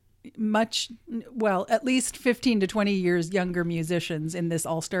were at least 15 to 20 years younger musicians in this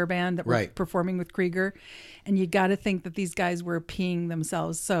all-star band that were performing with Krieger. And you got to think that these guys were peeing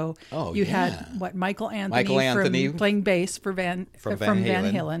themselves. So you had Michael Anthony from playing bass from Van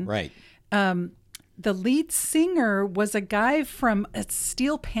Halen. Right. The lead singer was a guy from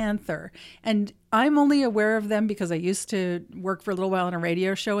Steel Panther. And I'm only aware of them because I used to work for a little while on a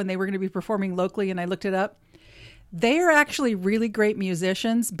radio show and they were going to be performing locally and I looked it up. They are actually really great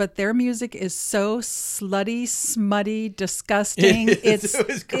musicians, but their music is so slutty, smutty, disgusting. It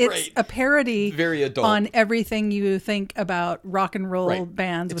was great. It's a parody Very adult. on everything you think about rock and roll Right.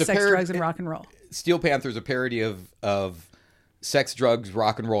 bands It's with a sex, drugs, and rock and roll. Steel Panther's a parody of sex, drugs,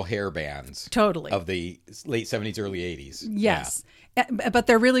 rock and roll hair bands. Totally. Of the late 70s, early 80s. Yes. But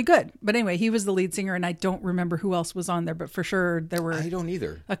they're really good. But anyway, he was the lead singer, and I don't remember who else was on there, but for sure there were I don't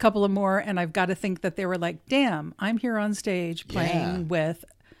either. a couple of more, and I've got to think that they were like, damn, I'm here on stage playing with,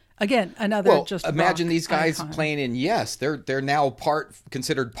 again, another Well, just imagine rock these guys icon. playing in Yes. They're now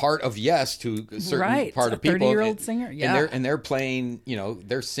considered part of Yes to a certain Right. part A of people. 30-year-old singer, yeah. And they're playing,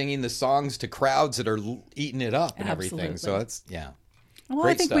 they're singing the songs to crowds that are eating it up and everything. So Absolutely. it's, yeah. Well,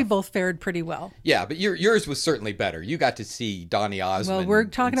 Great I think we stuff. both fared pretty well. Yeah, but yours was certainly better. You got to see Donny Osmond. Well, we're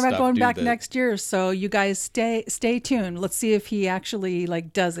talking and about stuff going do back the- next year, so you guys stay tuned. Let's see if he actually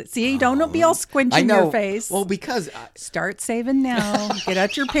does it. See, don't be all I squinching know. your face. Well, because Start saving now. Get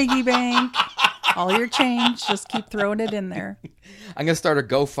out your piggy bank. All your change. Just keep throwing it in there I'm going to start a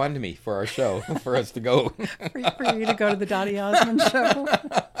GoFundMe for our show for us to go. for you to go to the Dottie Osmond show.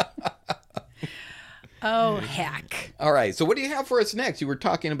 Oh, heck. All right. So what do you have for us next? You were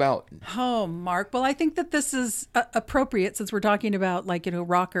talking about. Oh, Mark. Well, I think that this is appropriate since we're talking about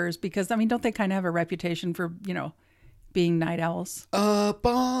rockers, because don't they kind of have a reputation for, being night owls? Up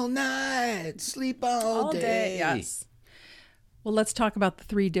all night, sleep all day. Yes. Well, let's talk about the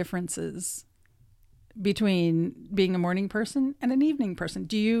three differences between being a morning person and an evening person.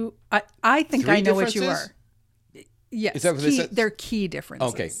 I think Three I know what you differences? are. Yes. Is that what this is? They're key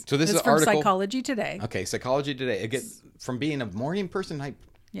differences. Okay, so this It's is an from article- Psychology Today. Okay, Psychology Today. Again, from being a morning person,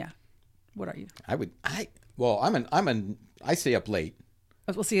 Yeah. What are you? I stay up late,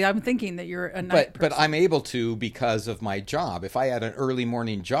 Well, see, I'm thinking that you're a night but person. I'm able to because of my job. If I had an early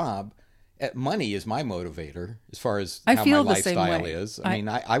morning job, money is my motivator as far as I how feel my the same lifestyle way. is.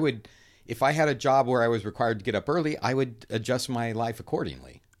 I would, if I had a job where I was required to get up early, I would adjust my life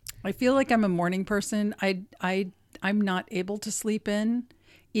accordingly. I feel like I'm a morning person. I'm not able to sleep in.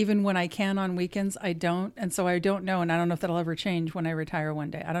 Even when I can on weekends, I don't. And so I don't know. And I don't know if that'll ever change when I retire one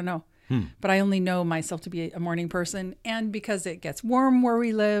day. I don't know. But I only know myself to be a morning person. And because it gets warm where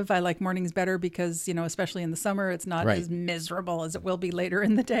we live, I like mornings better because, especially in the summer, it's not Right. as miserable as it will be later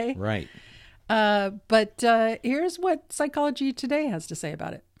in the day. Right. But here's what Psychology Today has to say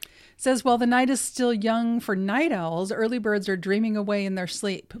about it. It says, while the night is still young for night owls, early birds are dreaming away in their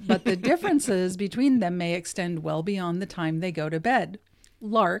sleep. But the differences between them may extend well beyond the time they go to bed.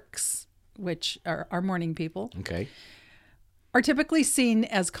 Larks, which are morning people, Okay. are typically seen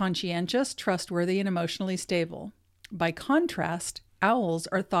as conscientious, trustworthy, and emotionally stable. By contrast, owls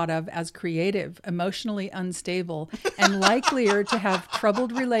are thought of as creative, emotionally unstable, and likelier to have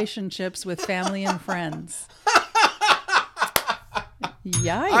troubled relationships with family and friends.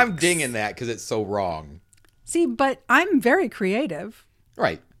 Yikes. I'm dinging that because it's so wrong. See, but I'm very creative,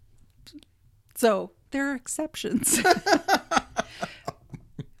 Right. so there are exceptions.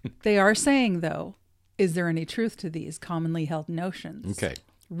 They are saying, though, is there any truth to these commonly held notions? Okay.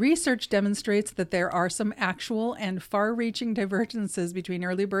 Research demonstrates that there are some actual and far-reaching divergences between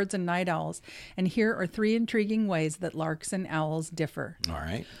early birds and night owls, and here are three intriguing ways that larks and owls differ. All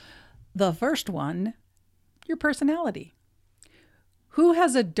right. The first one, your personality. Who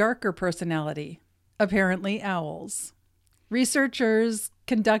has a darker personality? Apparently owls. Researchers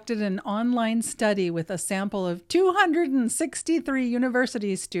conducted an online study with a sample of 263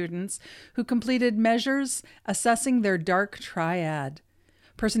 university students who completed measures assessing their dark triad.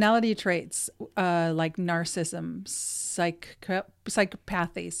 Personality traits like narcissism,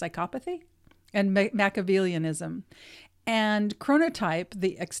 psychopathy, and Machiavellianism. And chronotype,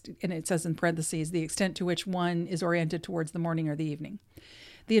 and it says in parentheses, the extent to which one is oriented towards the morning or the evening.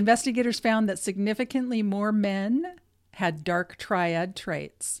 The investigators found that significantly more men had dark triad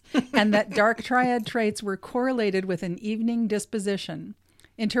traits, and that dark triad traits were correlated with an evening disposition.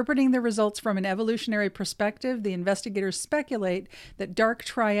 Interpreting the results from an evolutionary perspective, the investigators speculate that dark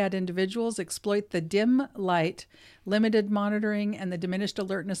triad individuals exploit the dim light, limited monitoring, and the diminished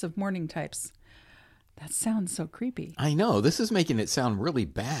alertness of morning types. That sounds so creepy. I know. This is making it sound really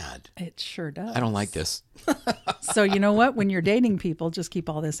bad. It sure does. I don't like this. So you know what? When you're dating people, just keep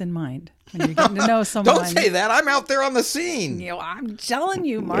all this in mind. When you're getting to know someone. Don't say that. I'm out there on the scene. I'm telling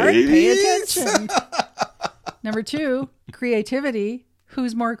you, Mark, pay attention. Number 2, creativity.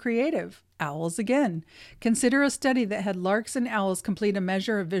 Who's more creative? Owls again. Consider a study that had larks and owls complete a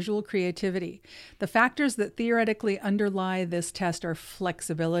measure of visual creativity. The factors that theoretically underlie this test are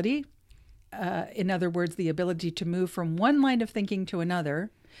flexibility. In other words, the ability to move from one line of thinking to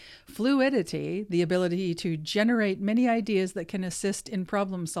another, Fluidity, the ability to generate many ideas that can assist in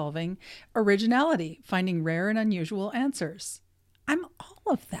problem solving. Originality, finding rare and unusual answers. I'm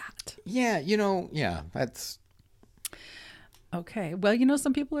all of that. Yeah, that's... Okay. Well,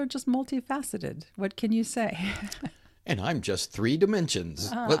 some people are just multifaceted. What can you say? And I'm just 3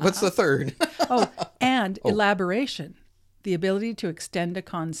 dimensions. What's the third? And elaboration, the ability to extend a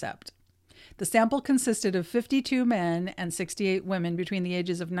concept. The sample consisted of 52 men and 68 women between the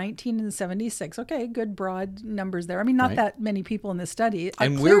ages of 19 and 76. Okay, good broad numbers there. I mean, not that many people in this study.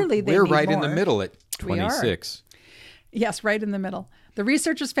 And Clearly, we're right more. in the middle at 26. Yes, right in the middle. The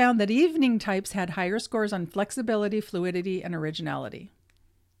researchers found that evening types had higher scores on flexibility, fluidity, and originality.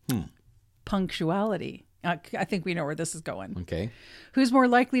 Punctuality. I think we know where this is going. Okay. Who's more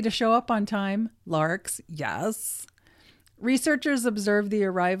likely to show up on time? Larks, yes. Researchers observed the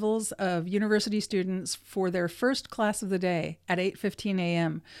arrivals of university students for their first class of the day at 8:15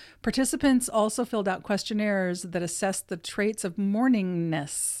 a.m. Participants also filled out questionnaires that assessed the traits of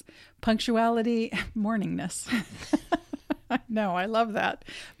morningness, punctuality, morningness. No, I love that.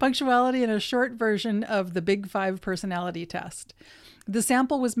 Punctuality and a short version of the Big Five personality test. The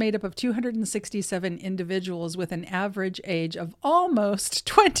sample was made up of 267 individuals with an average age of almost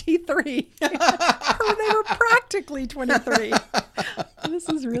 23. They were practically 23. This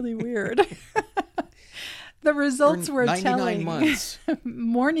is really weird. The results were 99 telling. months.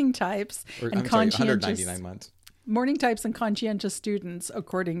 Morning types and conscientious 199 months. Morning types and conscientious students,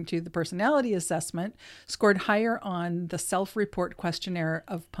 according to the personality assessment, scored higher on the self-report questionnaire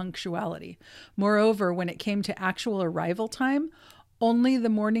of punctuality. Moreover, when it came to actual arrival time, only the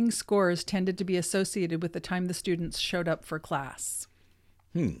morning scores tended to be associated with the time the students showed up for class.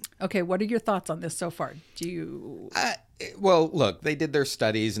 Okay, what are your thoughts on this so far? Do you... Well, look, they did their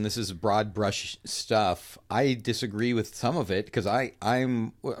studies, and this is broad brush stuff. I disagree with some of it because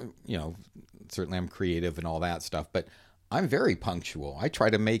I'm certainly I'm creative and all that stuff, but I'm very punctual. I try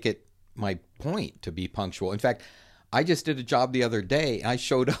to make it my point to be punctual. In fact, I just did a job the other day, and I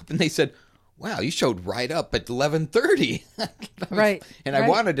showed up, and they said, "Wow, you showed right up at 11:30." Right. And I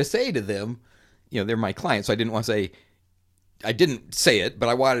wanted to say to them, they're my clients, so I didn't want to say, I didn't say it, but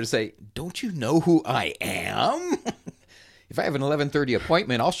I wanted to say, "Don't you know who I am?" If I have an 11:30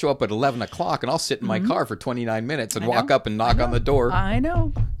 appointment, I'll show up at 11 o'clock, and I'll sit in my car for 29 minutes and walk up and knock on the door. I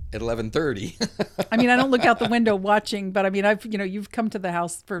know. At 11:30. I mean, I don't look out the window watching, but I mean, you've come to the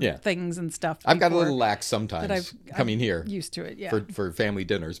house for things and stuff. I've got a little lax sometimes coming here. Used to it, yeah. For family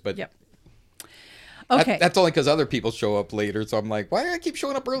dinners, but yep. Okay. That's only because other people show up later. So I'm like, why do I keep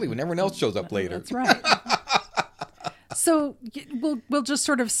showing up early when everyone else shows up later? That's right. So we'll just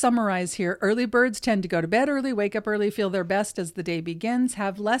sort of summarize here. Early birds tend to go to bed early, wake up early, feel their best as the day begins,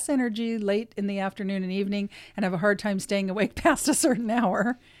 have less energy late in the afternoon and evening, and have a hard time staying awake past a certain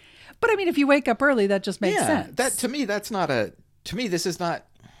hour. But I mean, if you wake up early, that just makes sense. To me, this is not,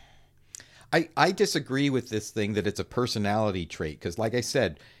 I disagree with this thing that it's a personality trait. Because like I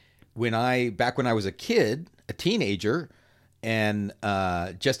said, back when I was a kid, a teenager, and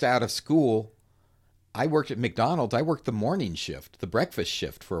just out of school, I worked at McDonald's. I worked the morning shift, the breakfast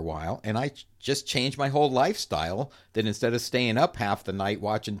shift for a while, and I just changed my whole lifestyle. That instead of staying up half the night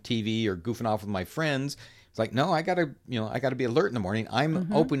watching TV or goofing off with my friends, it's like, no, I gotta be alert in the morning. I'm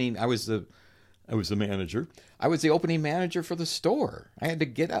opening. I was the manager. I was the opening manager for the store. I had to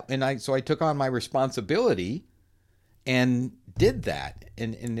get up, and so I took on my responsibility and did that,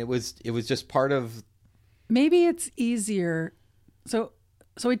 and it was just part of. Maybe it's easier. So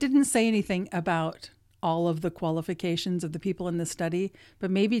it didn't say anything about all of the qualifications of the people in the study, but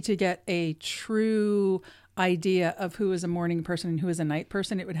maybe to get a true idea of who is a morning person and who is a night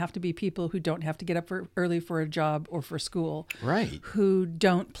person, it would have to be people who don't have to get up early for a job or for school. Right. Who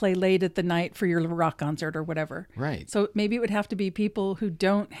don't play late at the night for your rock concert or whatever. Right. So maybe it would have to be people who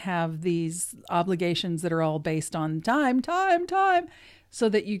don't have these obligations that are all based on time, so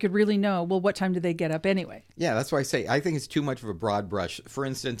that you could really know, well, what time do they get up anyway? Yeah, that's why I say I think it's too much of a broad brush. For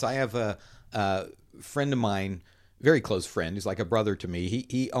instance, I have a friend of mine, very close friend, who's like a brother to me.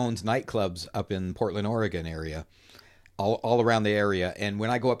 He owns nightclubs up in Portland, Oregon area, all around the area. And when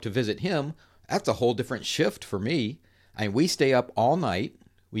I go up to visit him, that's a whole different shift for me. I mean, we stay up all night.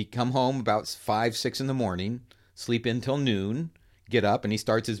 We come home about 5, 6 in the morning, sleep in till noon, get up, and he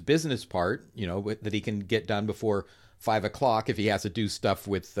starts his business part, that he can get done before 5 o'clock if he has to do stuff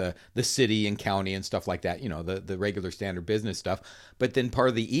with the city and county and stuff like that, the regular standard business stuff. But then part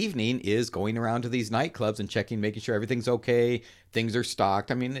of the evening is going around to these nightclubs and making sure everything's okay, things are stocked.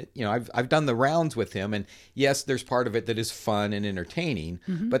 I mean, I've done the rounds with him, and yes, there's part of it that is fun and entertaining,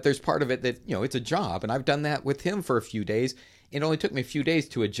 but there's part of it that, it's a job, and I've done that with him for a few days. It only took me a few days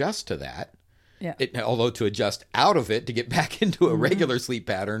to adjust to that. Yeah. Although to adjust out of it to get back into a regular sleep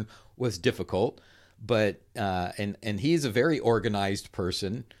pattern was difficult. But and he's a very organized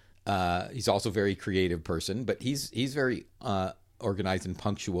person. He's also a very creative person, but he's very organized and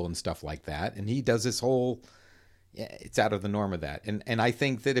punctual and stuff like that. And he does this whole, it's out of the norm of that. And I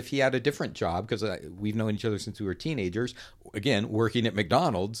think that if he had a different job, because we've known each other since we were teenagers, again, working at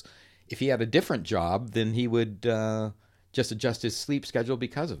McDonald's, if he had a different job, then he would just adjust his sleep schedule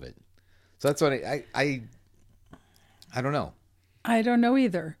because of it. So that's what I don't know. I don't know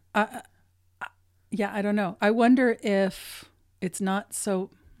either. Yeah, I don't know. I wonder if it's not so,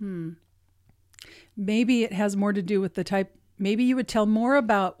 maybe it has more to do with the type, maybe you would tell more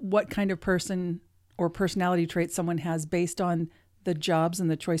about what kind of person or personality trait someone has based on the jobs and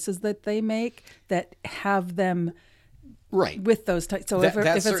the choices that they make that have them right with those types. So that's if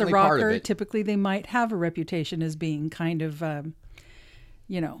it's a certainly part of rocker, it. typically they might have a reputation as being kind of,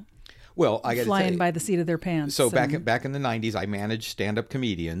 Well, I got to flying say, by the seat of their pants. so back in the 90s, I managed stand-up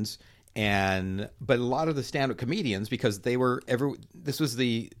comedians, but a lot of the stand-up comedians, because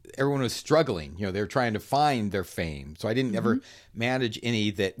everyone was struggling. They were trying to find their fame. So I didn't ever manage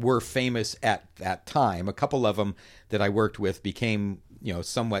any that were famous at that time. A couple of them that I worked with became,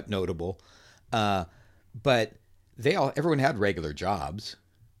 somewhat notable. But everyone had regular jobs.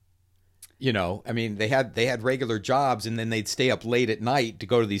 I mean, they had regular jobs, and then they'd stay up late at night to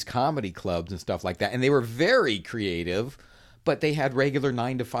go to these comedy clubs and stuff like that. And they were very creative, but they had regular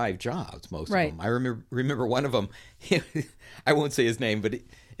 9-to-5 jobs, most of them. I remember one of them, I won't say his name, but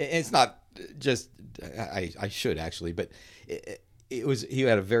it's not just, I should actually, but he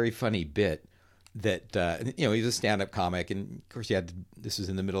had a very funny bit that, he's a stand-up comic. And of course this was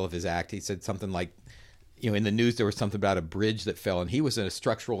in the middle of his act. He said something like, in the news, there was something about a bridge that fell, and he was a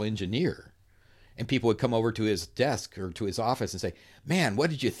structural engineer. And people would come over to his desk or to his office and say, "Man, what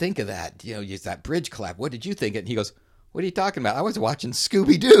did you think of that? That bridge collapse. What did you think?" And he goes, "What are you talking about? I was watching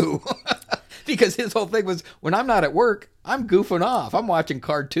Scooby-Doo." Because his whole thing was, when I'm not at work, I'm goofing off. I'm watching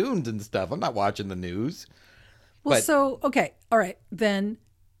cartoons and stuff. I'm not watching the news. Well, okay. All right. Then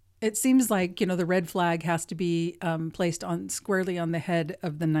it seems like, the red flag has to be placed squarely on the head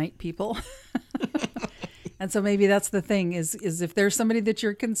of the night people. And so maybe that's the thing is if there's somebody that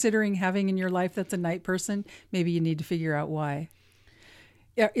you're considering having in your life that's a night person, maybe you need to figure out why.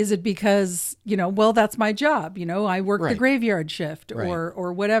 Is it because, well, that's my job. I work the graveyard shift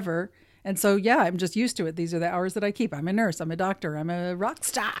or whatever. And so, I'm just used to it. These are the hours that I keep. I'm a nurse. I'm a doctor. I'm a rock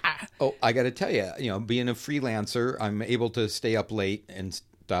star. Oh, I got to tell you, being a freelancer, I'm able to stay up late and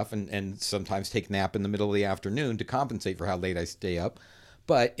stuff and sometimes take a nap in the middle of the afternoon to compensate for how late I stay up.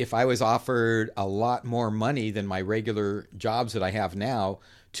 But if I was offered a lot more money than my regular jobs that I have now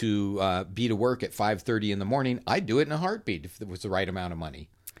to be to work at 5:30 in the morning, I'd do it in a heartbeat if it was the right amount of money.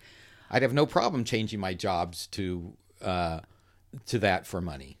 I'd have no problem changing my jobs to that for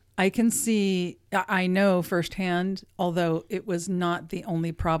money. I know firsthand, although it was not the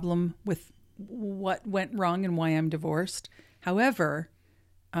only problem with what went wrong and why I'm divorced. However,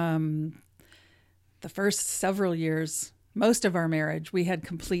 the first several years, most of our marriage, we had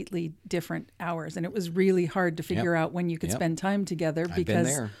completely different hours, and it was really hard to figure out when you could spend time together,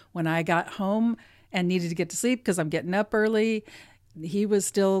 because when I got home and needed to get to sleep because I'm getting up early, he was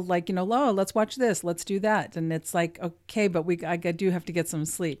still like, "Oh, let's watch this, let's do that." And it's like, okay, but I do have to get some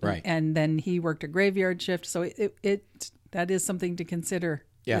sleep. Right. And then he worked a graveyard shift. So that is something to consider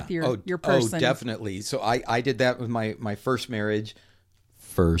with your person. Oh, definitely. So I did that with my first marriage.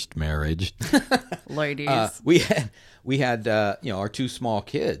 Ladies. We had our two small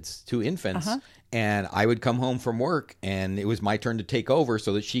kids, two infants, and I would come home from work, and it was my turn to take over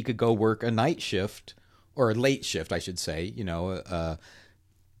so that she could go work a night shift, or a late shift, I should say.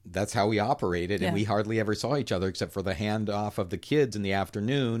 That's how we operated, and we hardly ever saw each other except for the handoff of the kids in the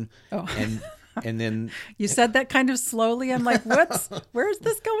afternoon. Oh. And then you said that kind of slowly. I'm like, where's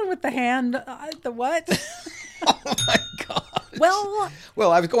this going with the hand? The what? Oh my God.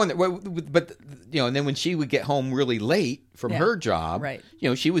 Well, I was going there, but and then when she would get home really late from her job, right.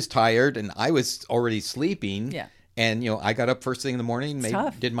 She was tired and I was already sleeping. Yeah. And I got up first thing in the morning,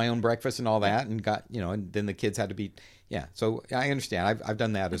 tough. Did my own breakfast and all that, and got and then the kids had to be So I understand. I've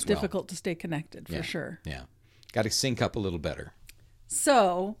done that as well. It's difficult to stay connected for sure. Yeah, got to sync up a little better.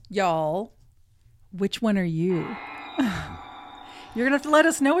 So y'all, which one are you? You're gonna have to let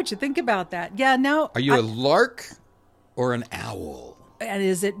us know what you think about that. Yeah. Now, are you a lark or an owl? And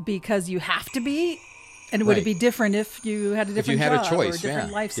is it because you have to be? And would it be different if you had a different job a choice, or a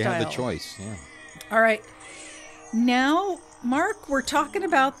different lifestyle? You have the choice. Yeah. All right. Now, Mark, we're talking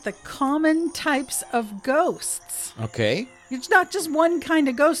about the common types of ghosts. Okay. It's not just one kind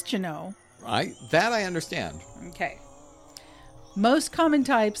of ghost, you know. I understand. Okay. Most common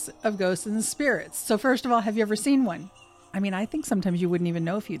types of ghosts and spirits. So first of all, have you ever seen one? I mean, I think sometimes you wouldn't even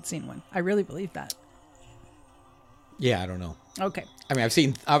know if you'd seen one. I really believe that. Yeah, I don't know. Okay. I mean, I've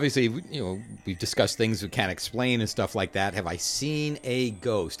seen, obviously, we've discussed things we can't explain and stuff like that. Have I seen a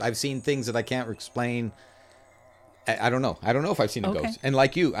ghost? I've seen things that I can't explain. I don't know. I don't know if I've seen a ghost. And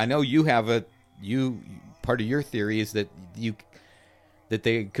like you, I know you have part of your theory is that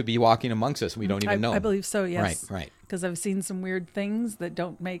they could be walking amongst us and we don't even know. I believe so, yes. Right. Because I've seen some weird things that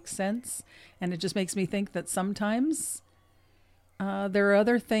don't make sense. And it just makes me think that sometimes there are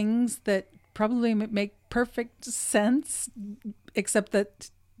other things that probably make perfect sense, except that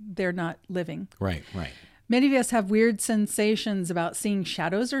they're not living. Right. Many of us have weird sensations about seeing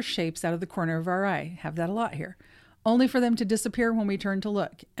shadows or shapes out of the corner of our eye. Have that a lot here. Only for them to disappear when we turn to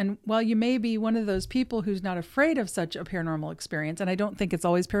look. And while you may be one of those people who's not afraid of such a paranormal experience, and I don't think it's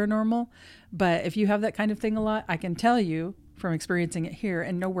always paranormal, but if you have that kind of thing a lot, I can tell you from experiencing it here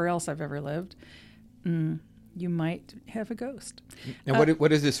and nowhere else I've ever lived, you might have a ghost. And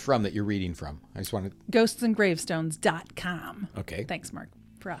what is this from that you're reading from? I just wanted... Ghostsandgravestones.com. Okay. Thanks, Mark,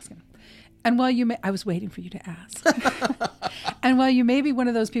 for asking. And while you may... I was waiting for you to ask. And while you may be one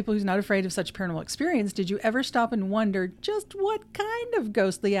of those people who's not afraid of such paranormal experience, did you ever stop and wonder just what kind of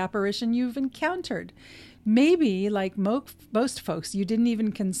ghostly apparition you've encountered? Maybe, like most folks, you didn't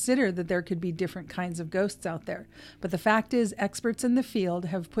even consider that there could be different kinds of ghosts out there. But the fact is, experts in the field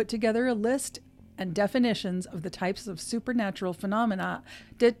have put together a list and definitions of the types of supernatural phenomena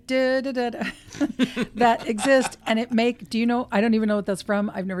that exist. And do you know, I don't even know what that's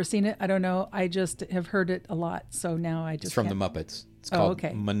from. I've never seen it. I don't know. I just have heard it a lot. So now I just It's from the Muppets. It's called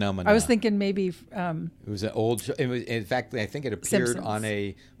Phenomena. I was thinking maybe... it was an old show. In fact, I think it appeared Simpsons. on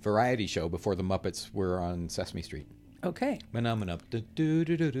a variety show before the Muppets were on Sesame Street. Okay. Phenomena.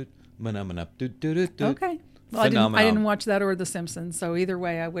 Okay. Well, I didn't watch that or The Simpsons, so either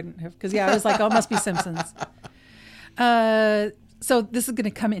way I wouldn't have. Because, I was like, oh, it must be Simpsons. So this is going to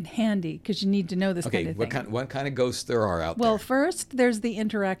come in handy because you need to know this kind of thing. What kind of ghosts there are out there? Well, first, there's the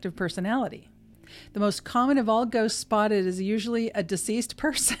interactive personality. The most common of all ghosts spotted is usually a deceased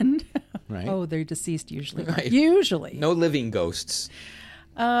person. Right. Oh, they're deceased usually. Right. Usually. No living ghosts.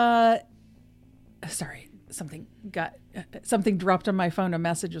 Sorry. Something dropped on my phone, a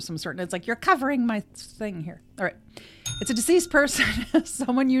message of some sort. And it's like, you're covering my thing here. All right. It's a deceased person,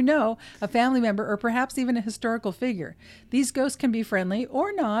 someone you know, a family member, or perhaps even a historical figure. These ghosts can be friendly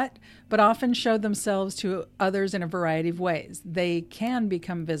or not, but often show themselves to others in a variety of ways. They can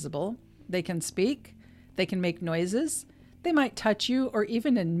become visible. They can speak. They can make noises. They might touch you or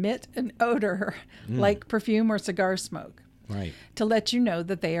even emit an odor like perfume or cigar smoke. Right. To let you know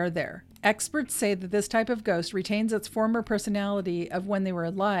that they are there. Experts say that this type of ghost retains its former personality of when they were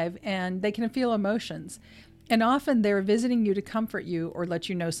alive, and they can feel emotions. And often they're visiting you to comfort you or let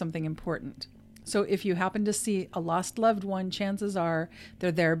you know something important. So if you happen to see a lost loved one, chances are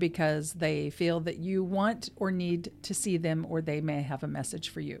they're there because they feel that you want or need to see them, or they may have a message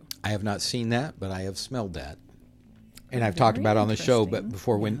for you. I have not seen that, but I have smelled that. And I've talked about it on the show, but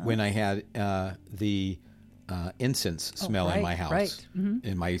before when I had the incense smell in my house. Right. Mm-hmm.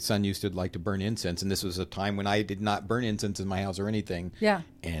 And my son used to like to burn incense, and this was a time when I did not burn incense in my house or anything. Yeah.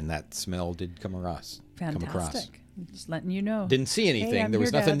 And that smell did come across. Fantastic. Just letting you know. Didn't see anything. Hey, there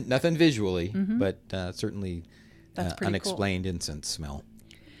was nothing visually, but certainly That's pretty unexplained incense smell.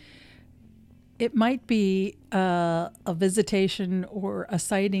 It might be a visitation or a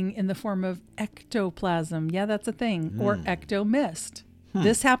sighting in the form of ectoplasm. Yeah, that's a thing. Or ectomist.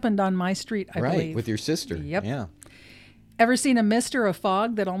 This happened on my street, I believe. Right, with your sister. Yep. Yeah. Ever seen a mist or a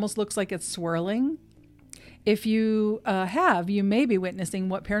fog that almost looks like it's swirling? If you have, you may be witnessing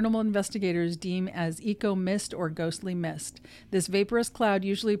what paranormal investigators deem as eco-mist or ghostly mist. This vaporous cloud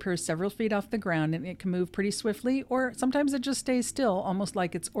usually appears several feet off the ground, and it can move pretty swiftly, or sometimes it just stays still, almost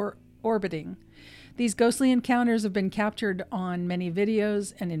like it's orbiting. These ghostly encounters have been captured on many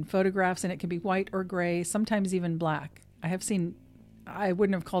videos and in photographs, and it can be white or gray, sometimes even black. I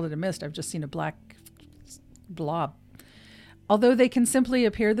wouldn't have called it a mist. I've just seen a black blob. Although they can simply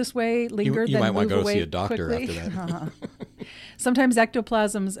appear this way, linger, you then might move want to go away see a doctor quickly. after that. Sometimes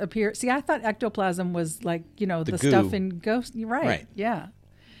ectoplasms appear. See, I thought ectoplasm was like, the goo. stuff in ghosts. Right. Yeah.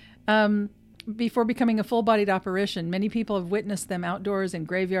 Before becoming a full-bodied apparition, many people have witnessed them outdoors in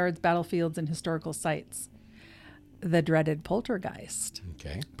graveyards, battlefields, and historical sites. The dreaded poltergeist.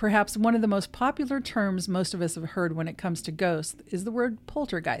 Okay. Perhaps one of the most popular terms most of us have heard when it comes to ghosts is the word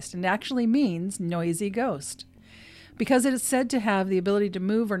poltergeist, and it actually means noisy ghost. because it is said to have the ability to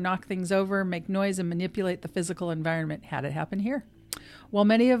move or knock things over, make noise, and manipulate the physical environment. Had it happen here? While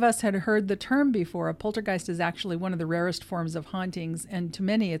many of us had heard the term before, a poltergeist is actually one of the rarest forms of hauntings, and to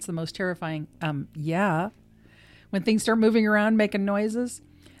many it's the most terrifying. Yeah. When things start moving around, making noises,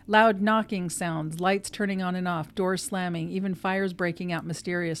 loud knocking sounds, lights turning on and off, doors slamming, even fires breaking out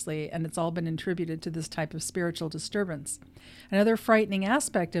mysteriously, and it's all been attributed to this type of spiritual disturbance. Another frightening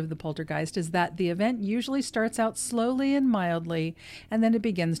aspect of the poltergeist is that the event usually starts out slowly and mildly, and then it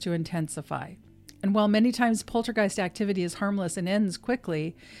begins to intensify. And while many times poltergeist activity is harmless and ends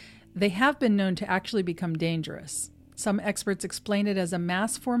quickly, they have been known to actually become dangerous. Some experts explain it as a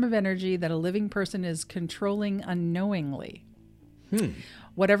mass form of energy that a living person is controlling unknowingly.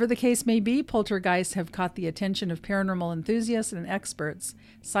 Whatever the case may be, poltergeists have caught the attention of paranormal enthusiasts and experts,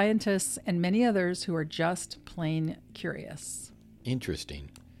 scientists, and many others who are just plain curious. Interesting.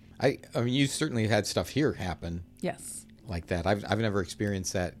 I mean, you certainly had stuff here happen. Yes. Like that. I've never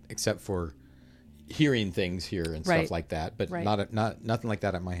experienced that except for hearing things here and Right. stuff like that, but Right. not nothing like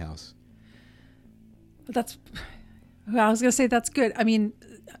that at my house. I was going to say that's good. I mean,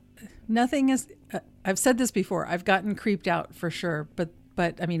 nothing is, I've said this before, I've gotten creeped out for sure, but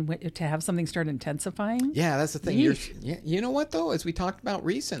I mean, to have something start intensifying. Yeah, that's the thing. You know what though? As we talked about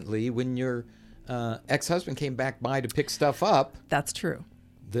recently, when your ex-husband came back by to pick stuff up, That's true.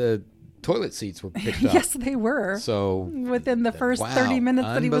 the toilet seats were picked up. Yes, they were. So Within the first wow, 30 minutes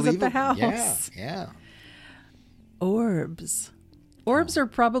that he was at the unbelievable. house. Yeah. Orbs. Orbs are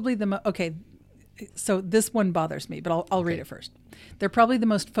probably the okay. So this one bothers me, but I'll read it first. They're probably the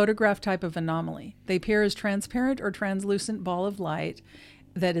most photographed type of anomaly. They appear as transparent or translucent ball of light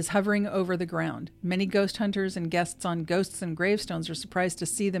that is hovering over the ground. Many ghost hunters and guests on ghosts and gravestones are surprised to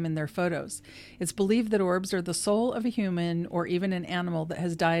see them in their photos. It's believed that orbs are the soul of a human or even an animal that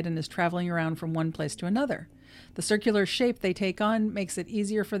has died and is traveling around from one place to another. The circular shape they take on makes it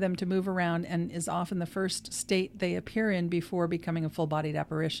easier for them to move around and is often the first state they appear in before becoming a full-bodied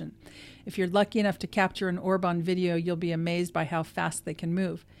apparition. If you're lucky enough to capture an orb on video, you'll be amazed by how fast they can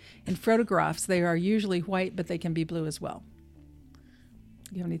move. In photographs, they are usually white, but they can be blue as well.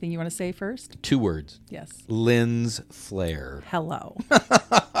 You have anything you want to say first? 2 words. Yes. Lens flare. Hello.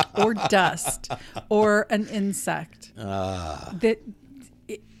 Or dust. Or an insect.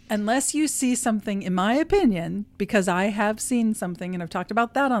 Unless you see something, in my opinion, because I have seen something, and I've talked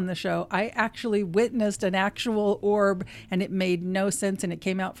about that on the show, I actually witnessed an actual orb, and it made no sense, and it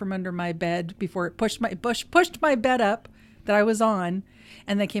came out from under my bed before it pushed my bed up that I was on,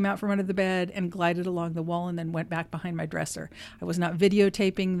 and they came out from under the bed and glided along the wall and then went back behind my dresser. I was not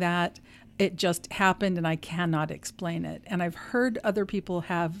videotaping that. It just happened, and I cannot explain it. And I've heard other people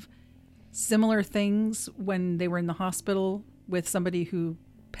have similar things when they were in the hospital with somebody who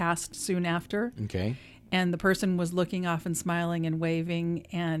passed soon after. Okay. And the person was looking off and smiling and waving.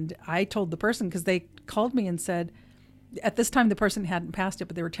 And I told the person, because they called me and said, at this time the person hadn't passed it,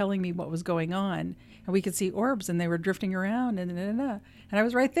 but they were telling me what was going on. And we could see orbs and they were drifting around. And I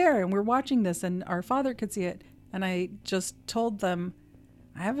was right there and we're watching this and our father could see it. And I just told them,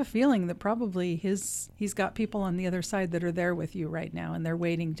 I have a feeling that probably he's got people on the other side that are there with you right now, and they're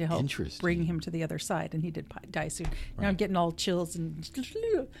waiting to help bring him to the other side. And he did die soon. Now I'm getting all chills and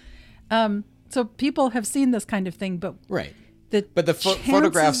so people have seen this kind of thing, but right. But the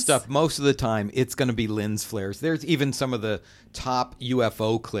photograph stuff, most of the time, it's going to be lens flares. There's even some of the top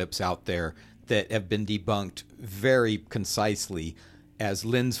UFO clips out there that have been debunked very concisely as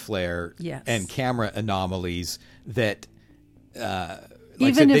lens flare and camera anomalies that.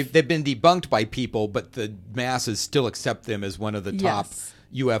 Like I said, they've been debunked by people, but the masses still accept them as one of the top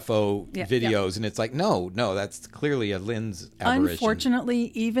UFO videos. And it's like, no, that's clearly a lens aberration.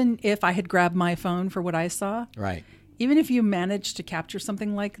 Unfortunately, even if I had grabbed my phone for what I saw, right? Even if you managed to capture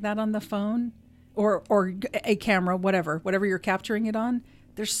something like that on the phone or a camera, whatever you're capturing it on,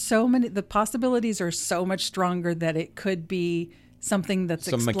 there's so many, the possibilities are so much stronger that it could be something that's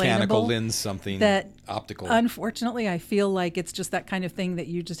some explainable, mechanical lens, something that optical. Unfortunately, I feel like it's just that kind of thing that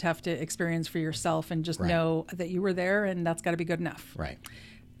you just have to experience for yourself and just know that you were there, and that's got to be good enough. Right.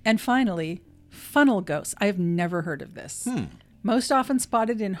 And finally, funnel ghosts. I've never heard of this. Most often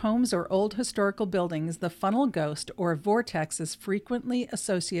spotted in homes or old historical buildings, the funnel ghost or vortex is frequently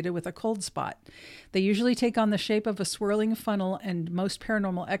associated with a cold spot. They usually take on the shape of a swirling funnel, and most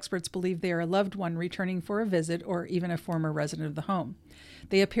paranormal experts believe they are a loved one returning for a visit or even a former resident of the home.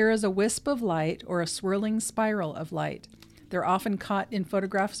 They appear as a wisp of light or a swirling spiral of light. They're often caught in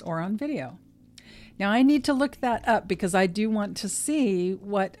photographs or on video. Now, I need to look that up because I do want to see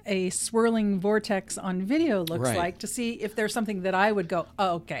what a swirling vortex on video looks Right. like to see if there's something that I would go,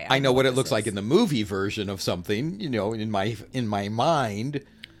 oh, okay. I know what it this looks like is. in the movie version of something, in my mind,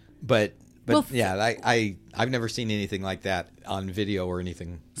 but Well, yeah, I've never seen anything like that on video or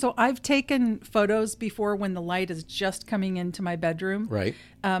anything. So I've taken photos before when the light is just coming into my bedroom. Right.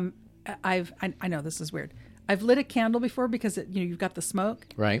 I know this is weird. I've lit a candle before because you've got the smoke.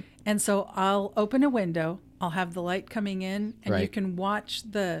 Right. And so I'll open a window, I'll have the light coming in, and you Right. can watch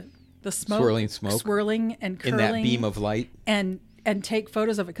the smoke swirling and curling In that beam of light. and take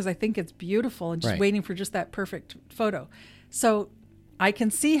photos of it because I think it's beautiful and just Right. waiting for just that perfect photo. So I can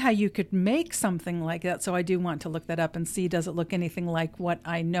see how you could make something like that. So I do want to look that up and see, does it look anything like what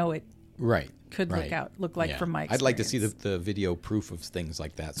I know it Right. could Right. look like Yeah. from my experience. I'd like to see the video proof of things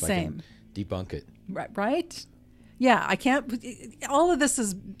like that so I Same. can debunk it. Right? Yeah, I can't. All of this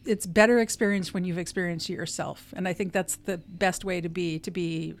it's better experienced when you've experienced it yourself, and I think that's the best way to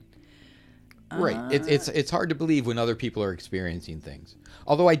be. Right. It's hard to believe when other people are experiencing things.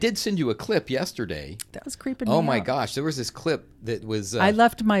 Although I did send you a clip yesterday. That was creeping me Oh my out. gosh, there was this clip that was. I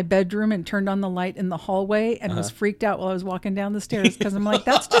left my bedroom and turned on the light in the hallway and was freaked out while I was walking down the stairs because I'm like,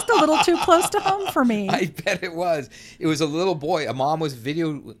 that's just a little too close to home for me. I bet it was. It was a little boy. A mom was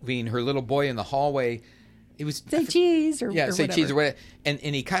videoing her little boy in the hallway. It was Say cheese or say whatever. cheese or whatever. And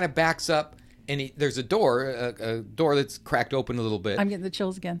he kind of backs up, and there's a door that's cracked open a little bit. I'm getting the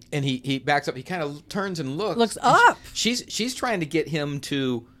chills again. And he backs up. He kind of turns and looks. Looks And up. She's trying to get him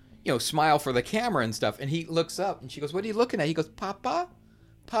to, smile for the camera and stuff. And he looks up, and she goes, "What are you looking at?" He goes, "Papa,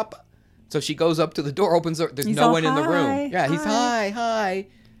 Papa." So she goes up to the door, opens the door. There's He's no all, one in the "Hi, room. Yeah, he's hi.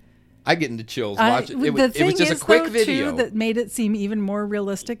 I get into chills. Watch it. The It was thing just is, a quick though, video. too, that made it seem even more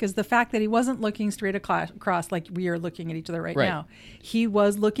realistic is the fact that he wasn't looking straight across like we are looking at each other right now. He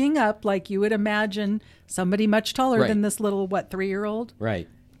was looking up like you would imagine somebody much taller Right. than this little 3-year-old, Right.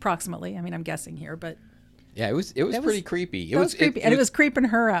 approximately. I mean, I'm guessing here, but Yeah, it was pretty creepy. it was creepy, and it was creeping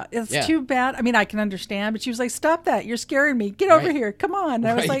her out. It's Yeah. too bad. I mean, I can understand, but she was like, "Stop that! You're scaring me. Get over Right. here. Come on!" And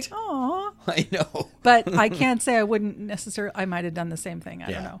I was Right. like, "Aw." I know. But I can't say I wouldn't necessarily. I might have done the same thing.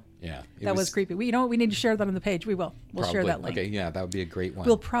 I don't know. Yeah. It That was creepy. We need to share that on the page. We will. We'll share that link. Okay, yeah, that would be a great one.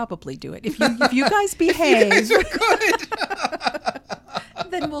 We'll probably do it if you guys behave.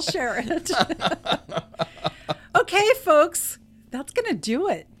 Then we'll share it. Okay, folks, that's gonna do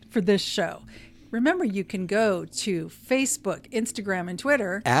it for this show. Remember, you can go to Facebook, Instagram, and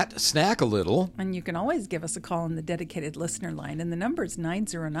Twitter. At Snack a Little. And you can always give us a call on the dedicated listener line. And the number is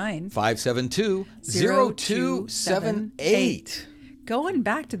 909 572-0278. Going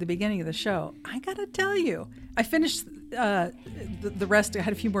back to the beginning of the show, I got to tell you, I finished the rest. I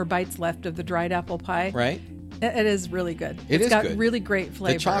had a few more bites left of the dried apple pie. Right? It is really good. It's got good. really great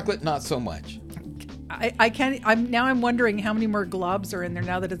flavor. The chocolate, not so much. I can't. I'm wondering how many more globs are in there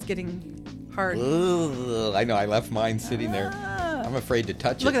now that it's getting hard. Ugh, I know. I left mine sitting there. I'm afraid to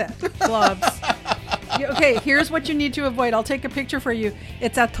touch Look it. at that, globs. Okay, here's what you need to avoid. I'll take a picture for you.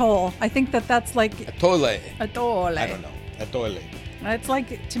 It's atoll. I think that's like Atole. atoll. I don't know. Atole. It's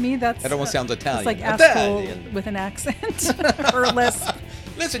like, to me, that's... That almost sounds Italian. It's like Italian. asshole with an accent or less.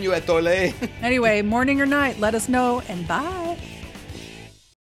 Listen, you Atole. Anyway, morning or night, let us know, and bye.